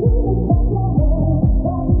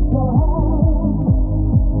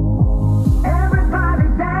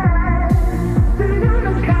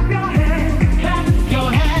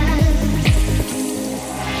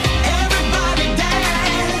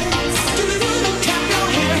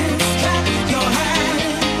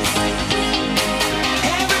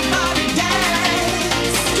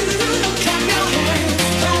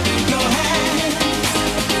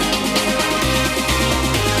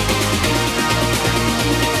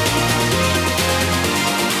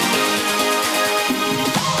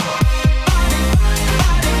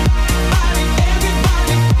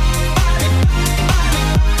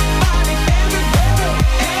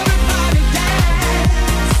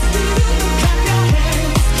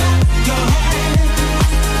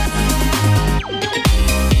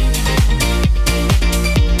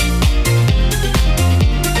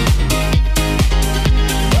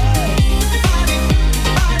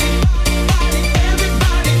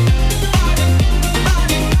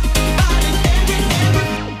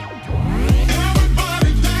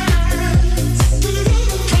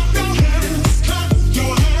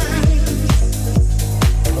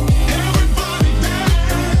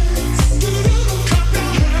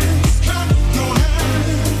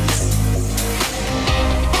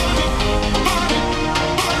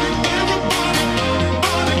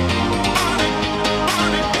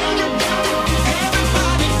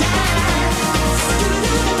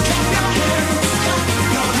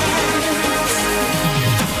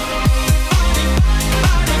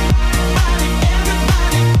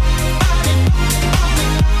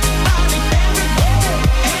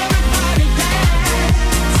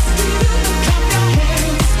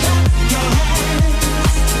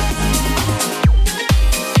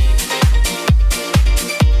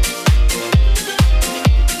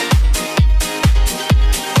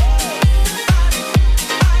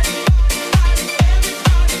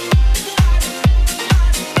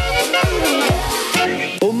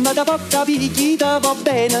 Picchita va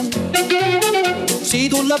bene, se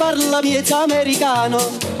tu la parla miezza americano,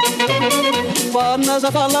 quando si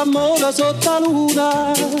fa l'amore sotto la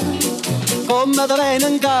luna, come te viene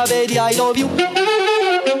in capo di I love you,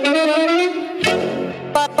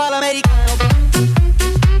 papà l'americano.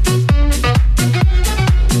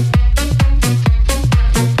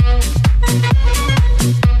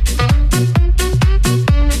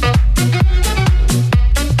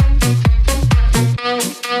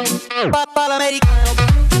 Papà l'americano.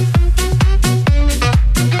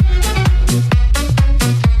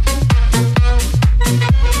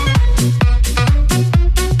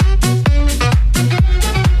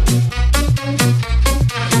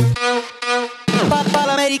 Papà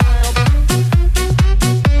l'americano.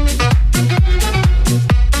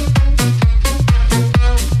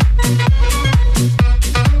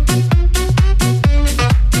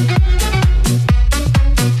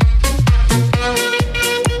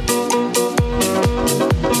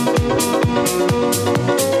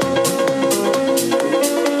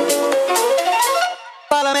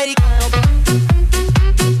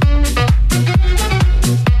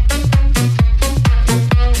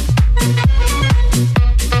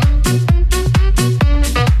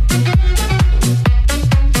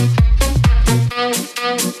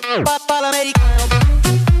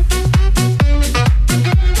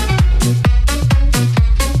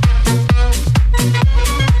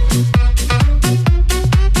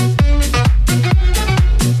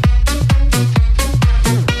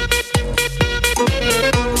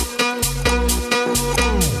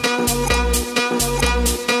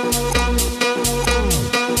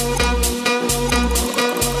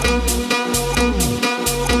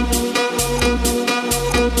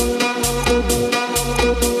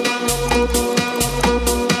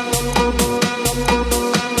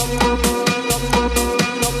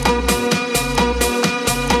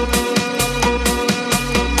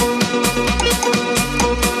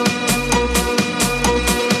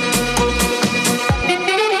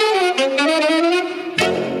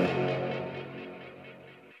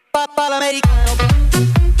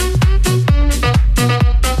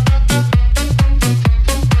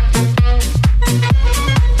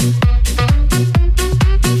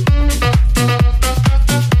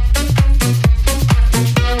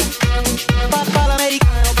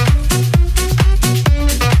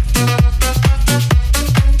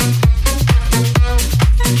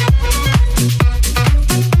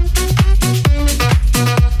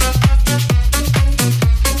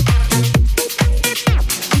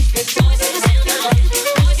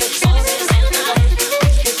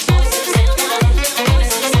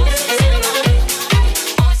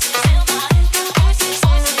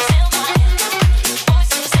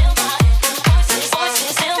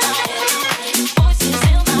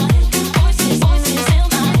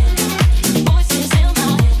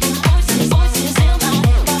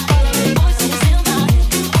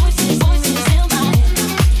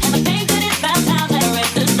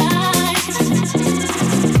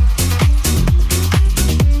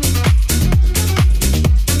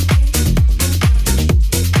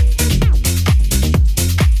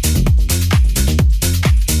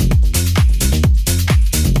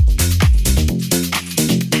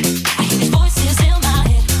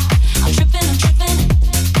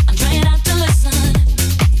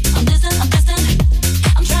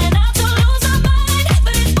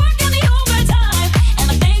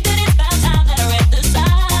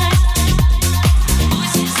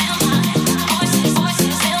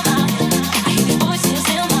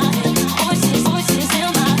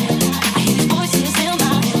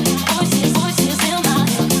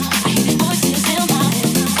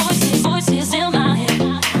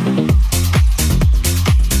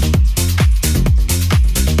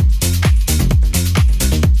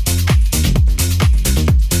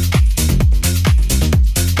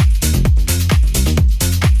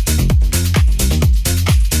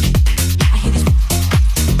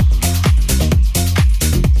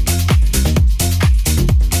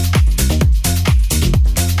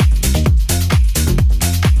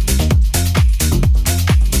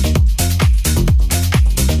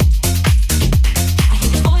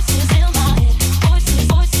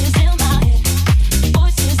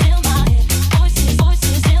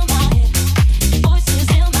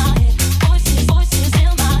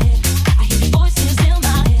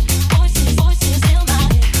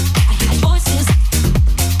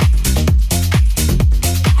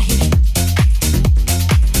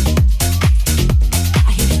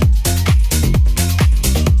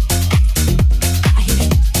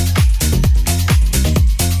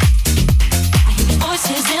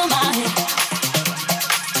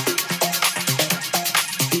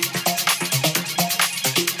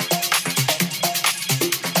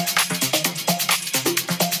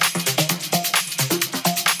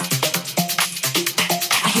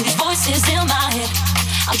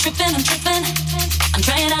 thinking I'm tripping. I'm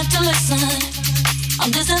trying not to listen.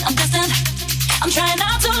 I'm distant. I'm trying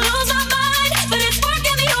not to lose my mind, but it's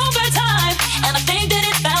working the overtime. And I think that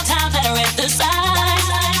it's about time that I read the signs.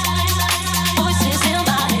 Voices in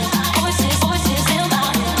my head. Voices in my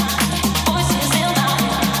head. Voices in my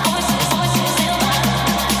head. Voices in my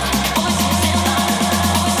head. Voices in my head.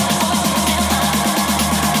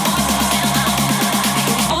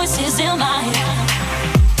 Voices in my head.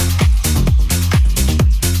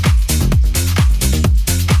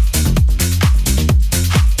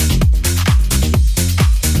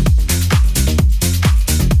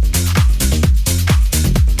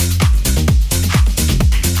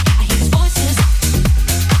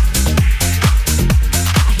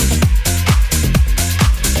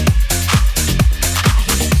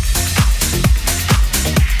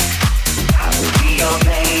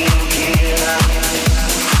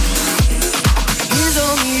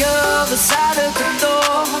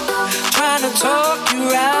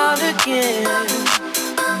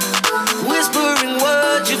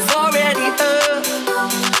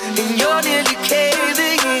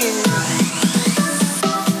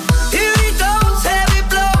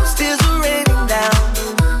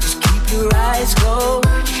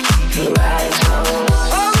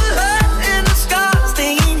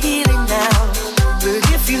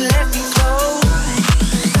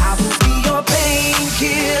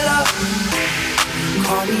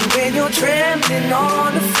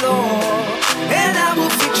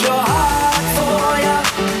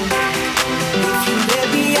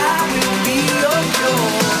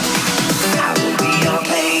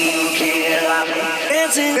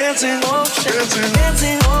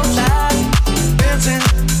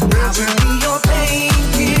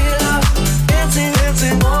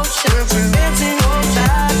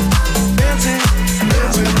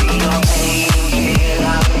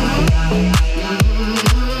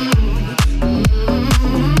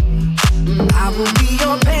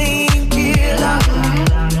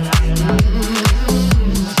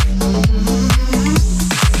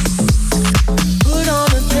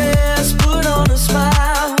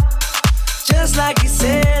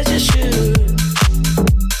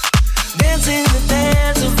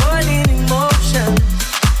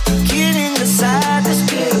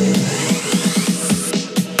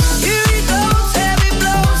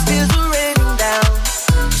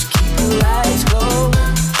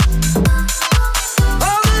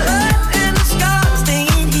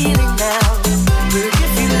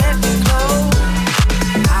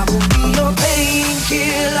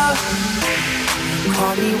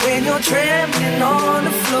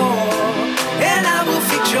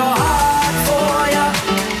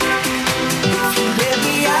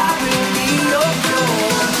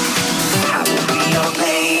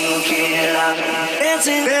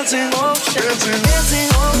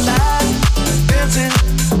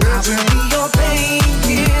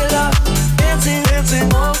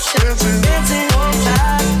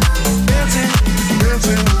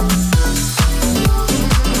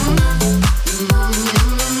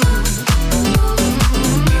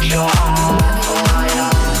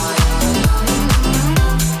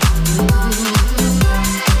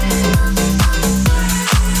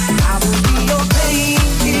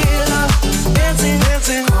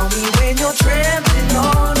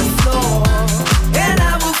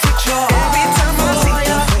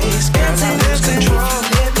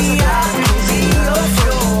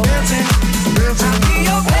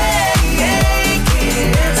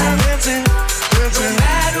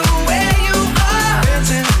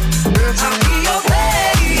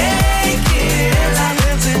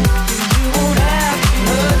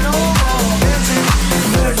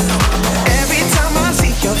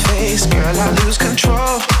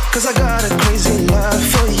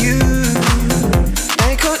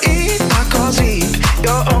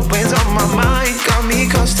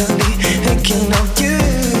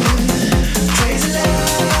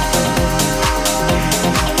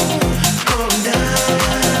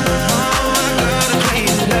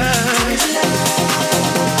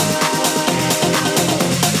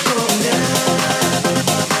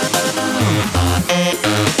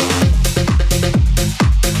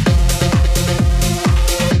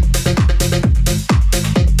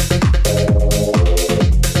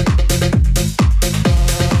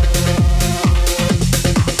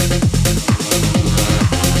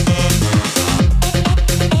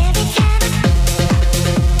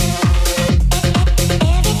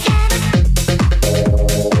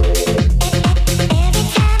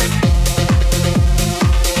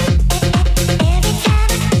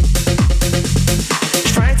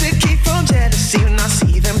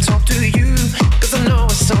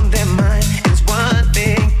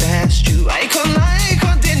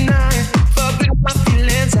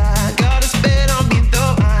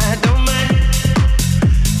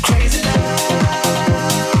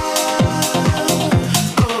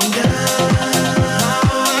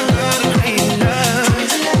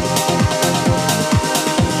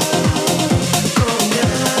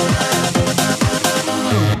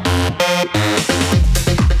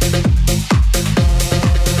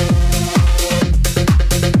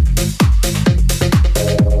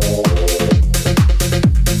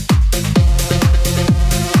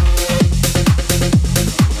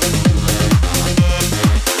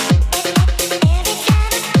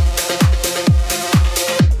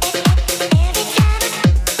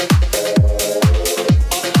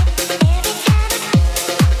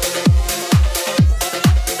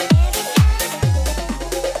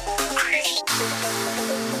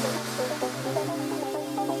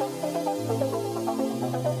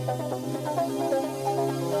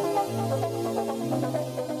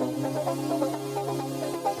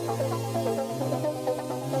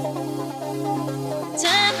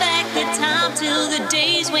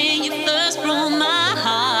 days when you first broke my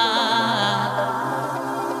heart.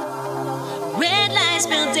 Red lights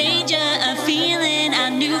spelled danger, a feeling I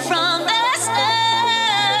knew from the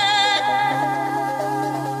start.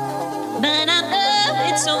 But I know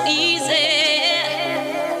it's so easy,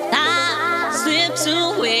 time slips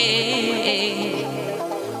away.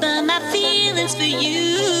 But my feelings for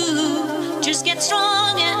you just get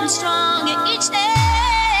stronger and stronger each day.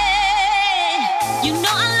 You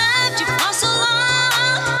know I loved you for so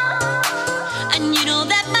long, and you know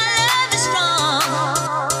that my love is strong.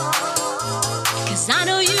 'Cause I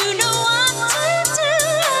know you know what to do.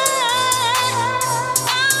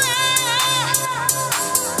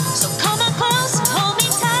 So come on close and hold me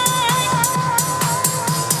tight.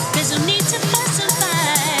 There's no need to fuss and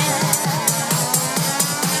fight,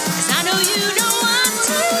 'cause I know you know what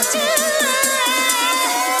to do.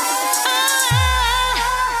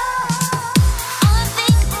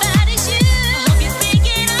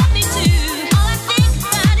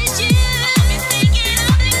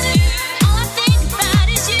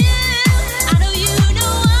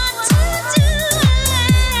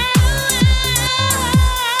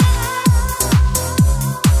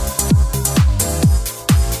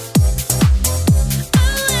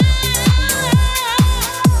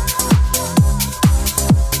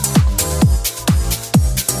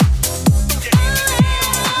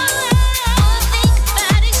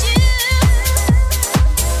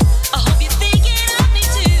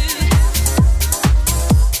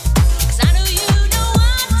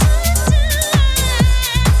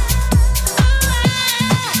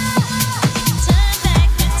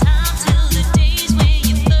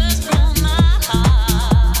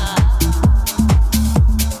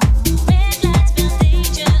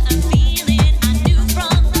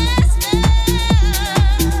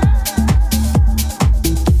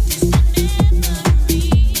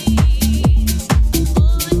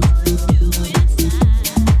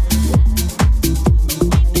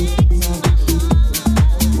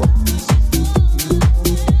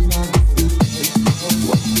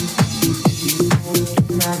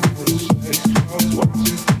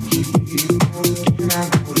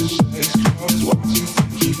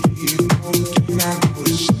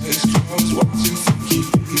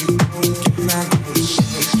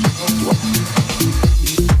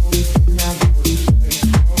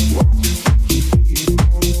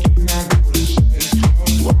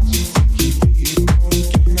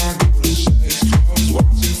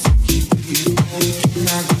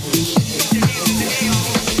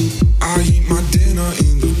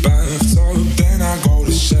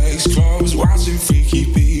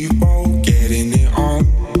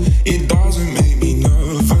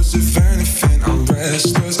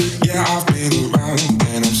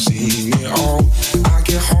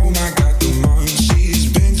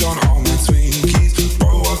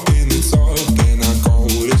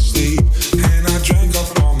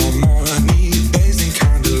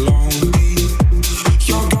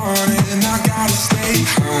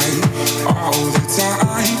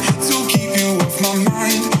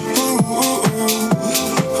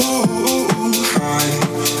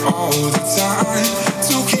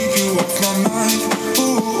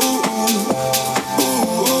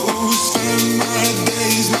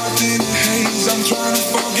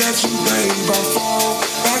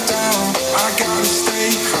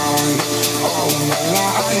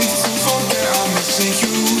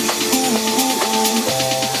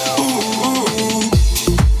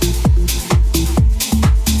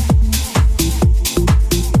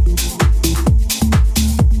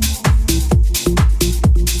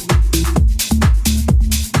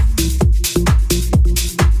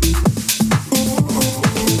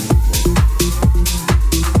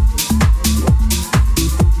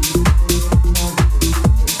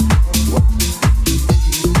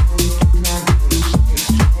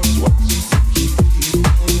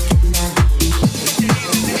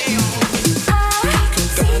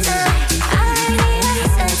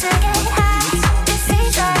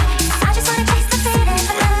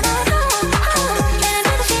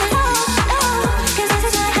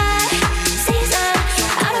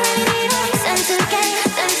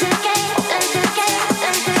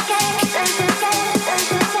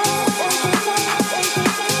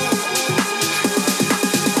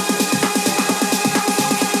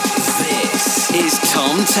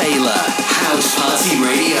 Taylor, House Party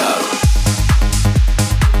Radio.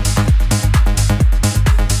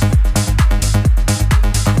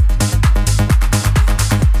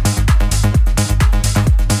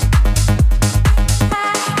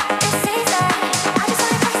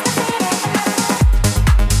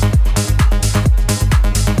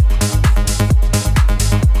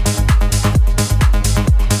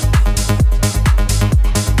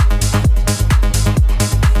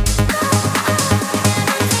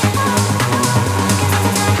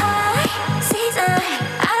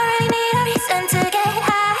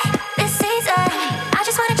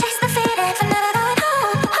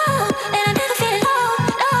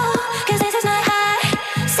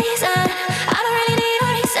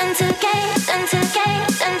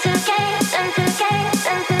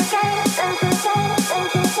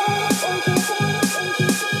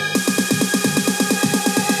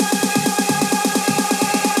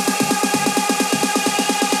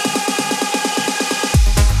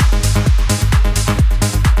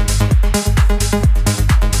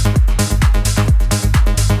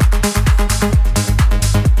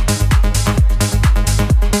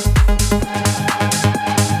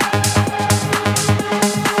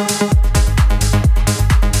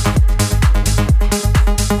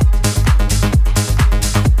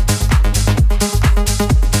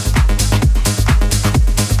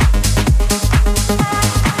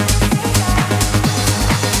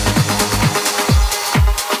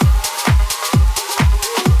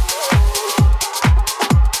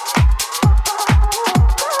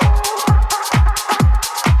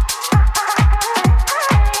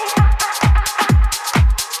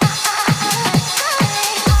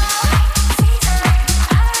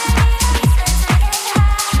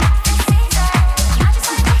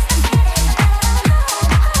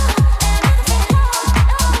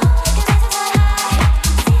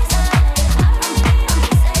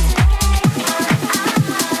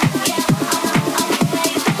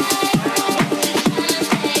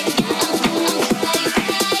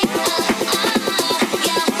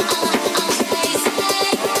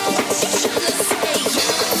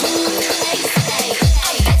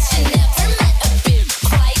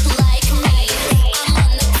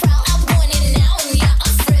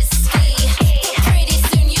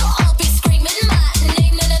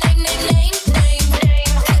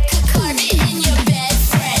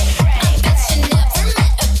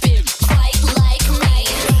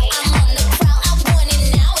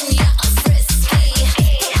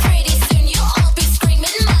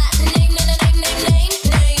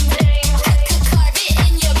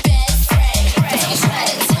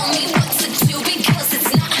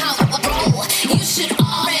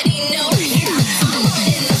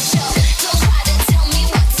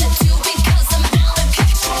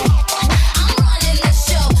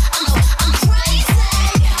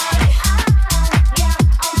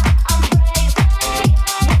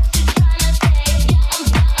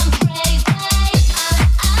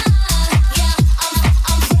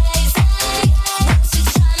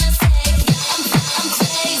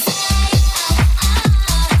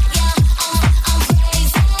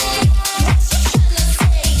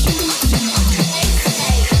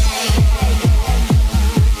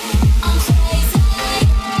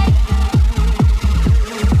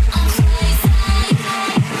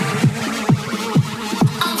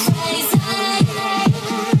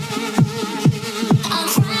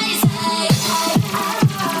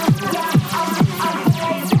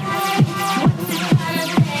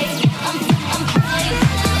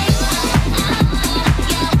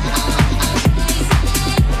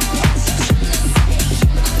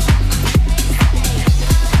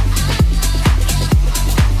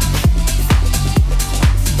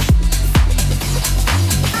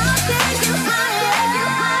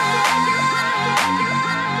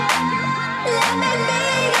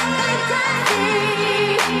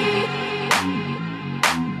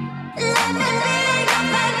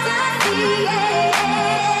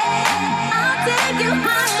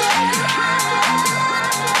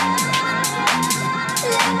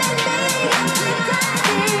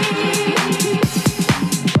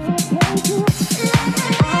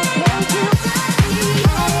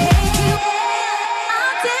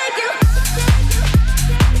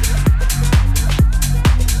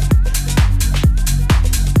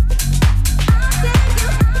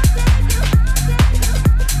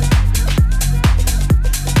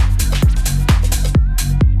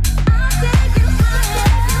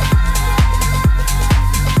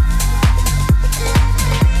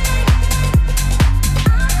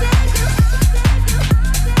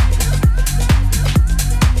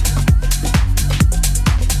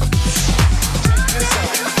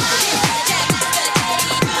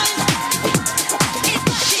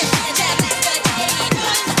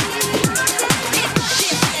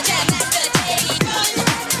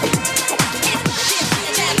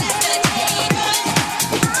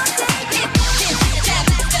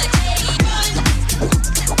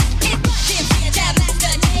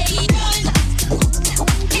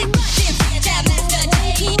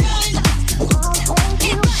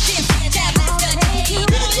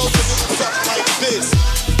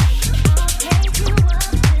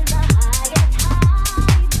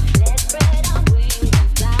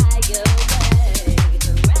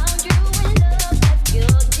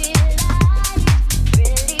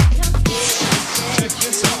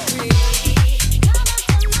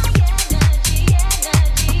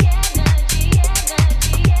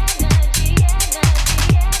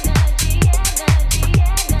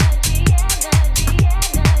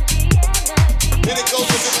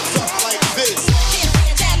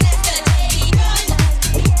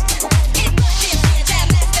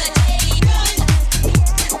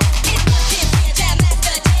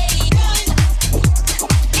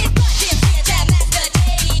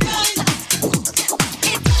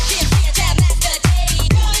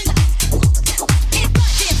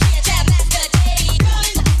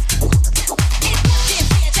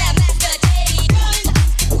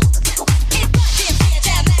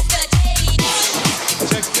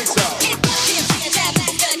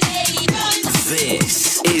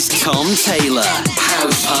 Tom Taylor.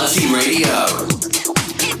 House Party Radio.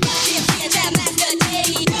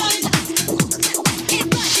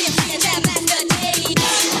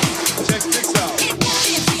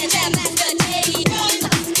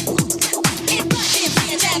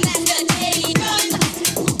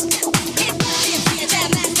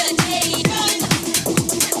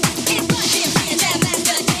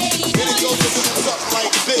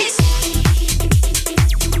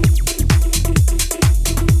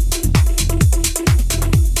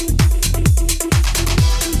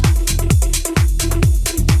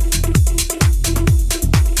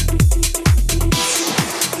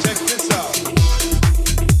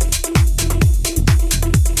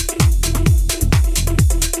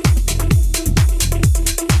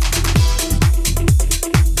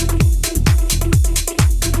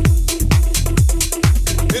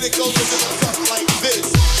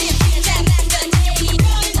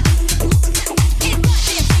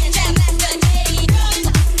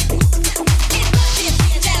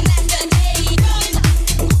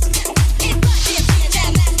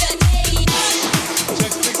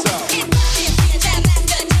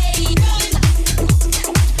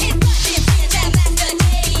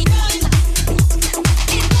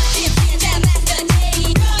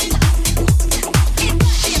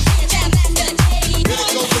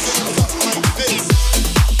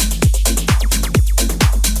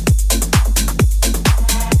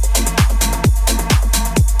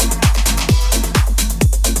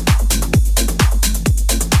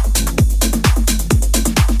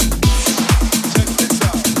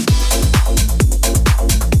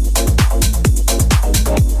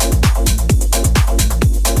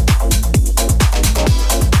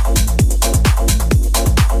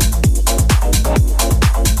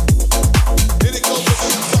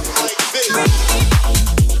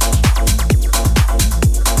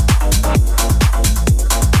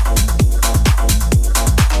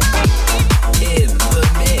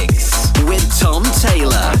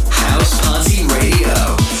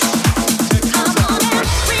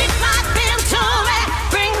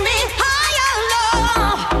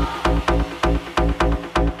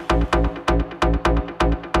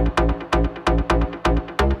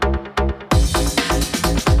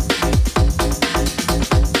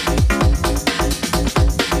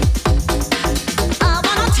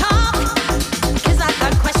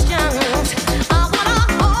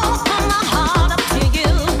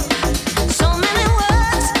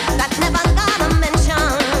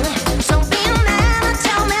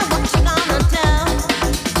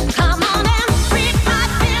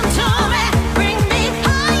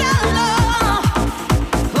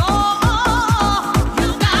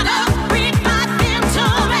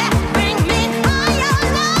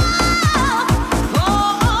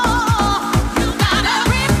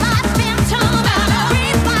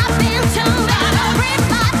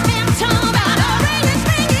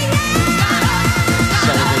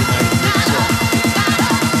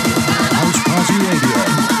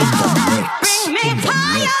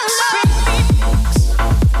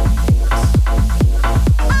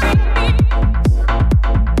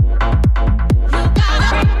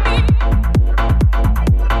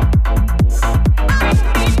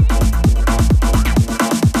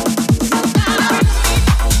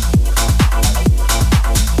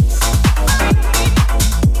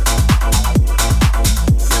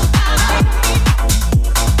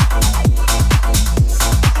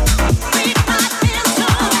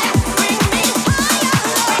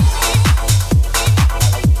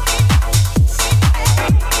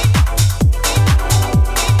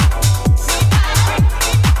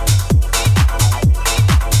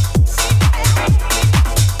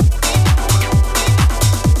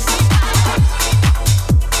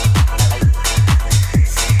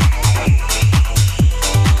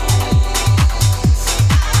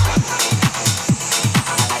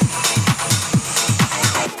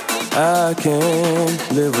 I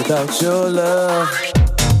can't live without your love.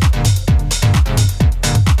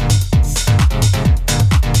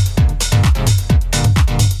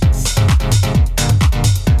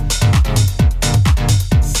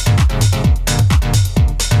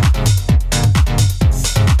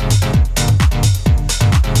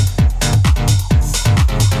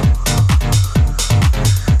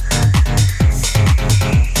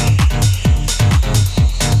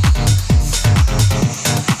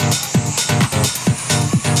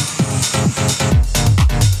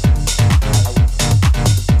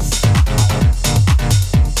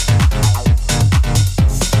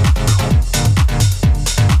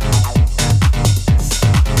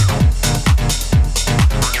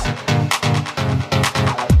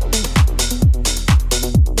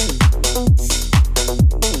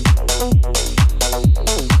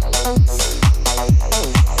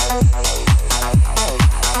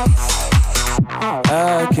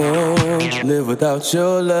 live without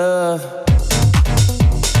your love.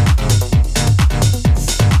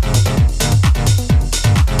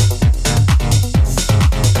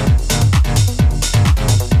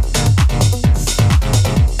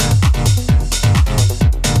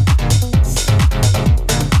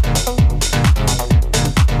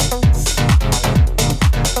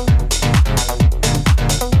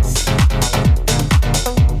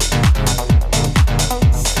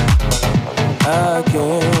 I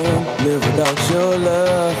can't live without your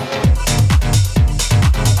love.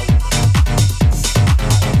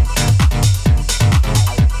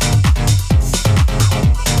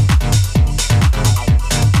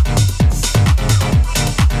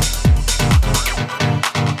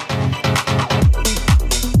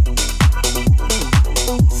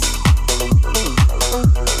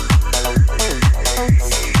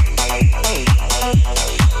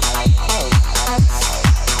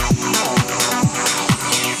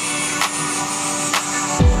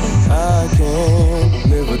 I can't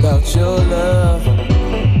live without your love.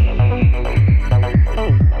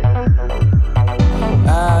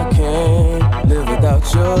 I can't live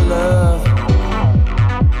without your love.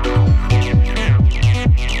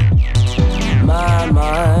 My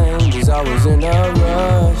mind is always in a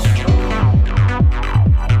rush.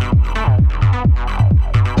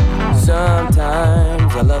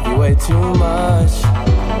 Sometimes I love you way too much.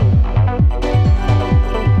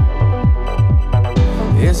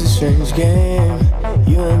 It's a strange game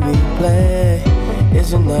you and me play.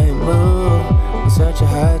 It's a night mood on such a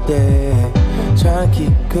hot day. Try and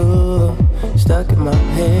keep cool, stuck in my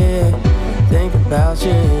head. Think about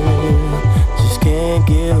you, just can't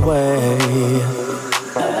get away.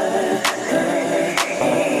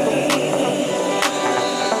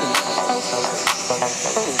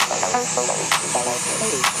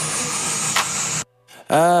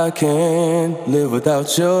 I can't live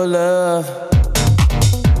without your love.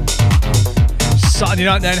 Saturday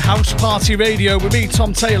night then, House Party Radio with me,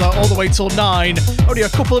 Tom Taylor, all the way till 9. Only a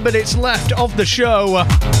couple of minutes left of the show,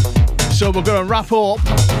 so we're going to wrap up.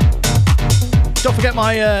 Don't forget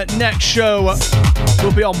my next show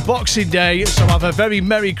will be on Boxing Day, so have a very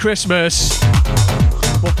Merry Christmas.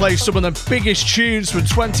 We'll play some of the biggest tunes from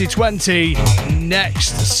 2020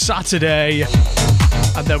 next Saturday.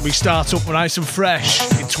 And then we start up nice and fresh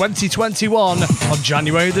in 2021 on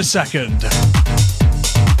January the 2nd.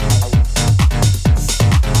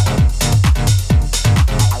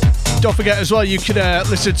 Don't forget as well, you can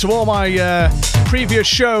listen to all my previous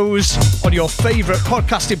shows on your favourite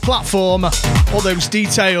podcasting platform. All those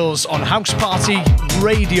details on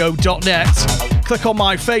housepartyradio.net. Click on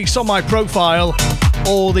my face on my profile.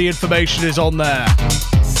 All the information is on there.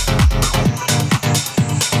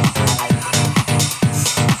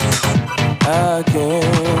 I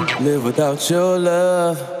can't live without your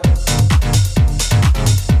love.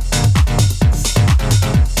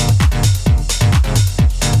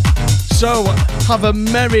 So, have a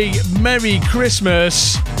merry, merry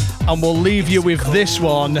Christmas, and we'll leave you with this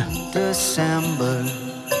one. December,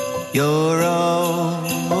 you're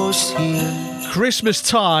almost here. Christmas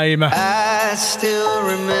time. I still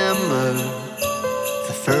remember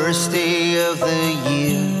the first day of the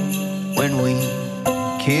year when we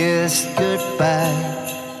kissed goodbye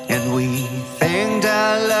and we thanked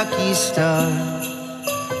our lucky star.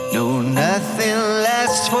 No, nothing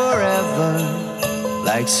lasts forever,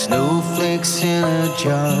 like snowflakes in a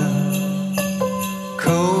jar.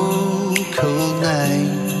 Cold, cold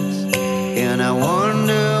nights, and I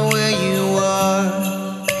wonder where you are.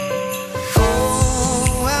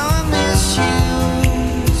 Oh, how I miss you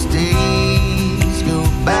as days go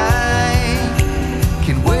by.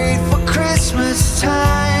 Can't wait for Christmas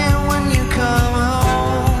time when you come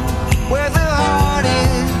home, where the heart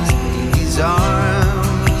is in these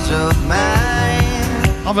arms of mine.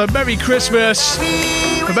 Have a Merry Christmas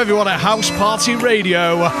from everyone at House Party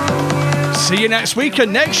Radio. See you next week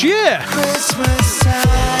and next year. Christmas time.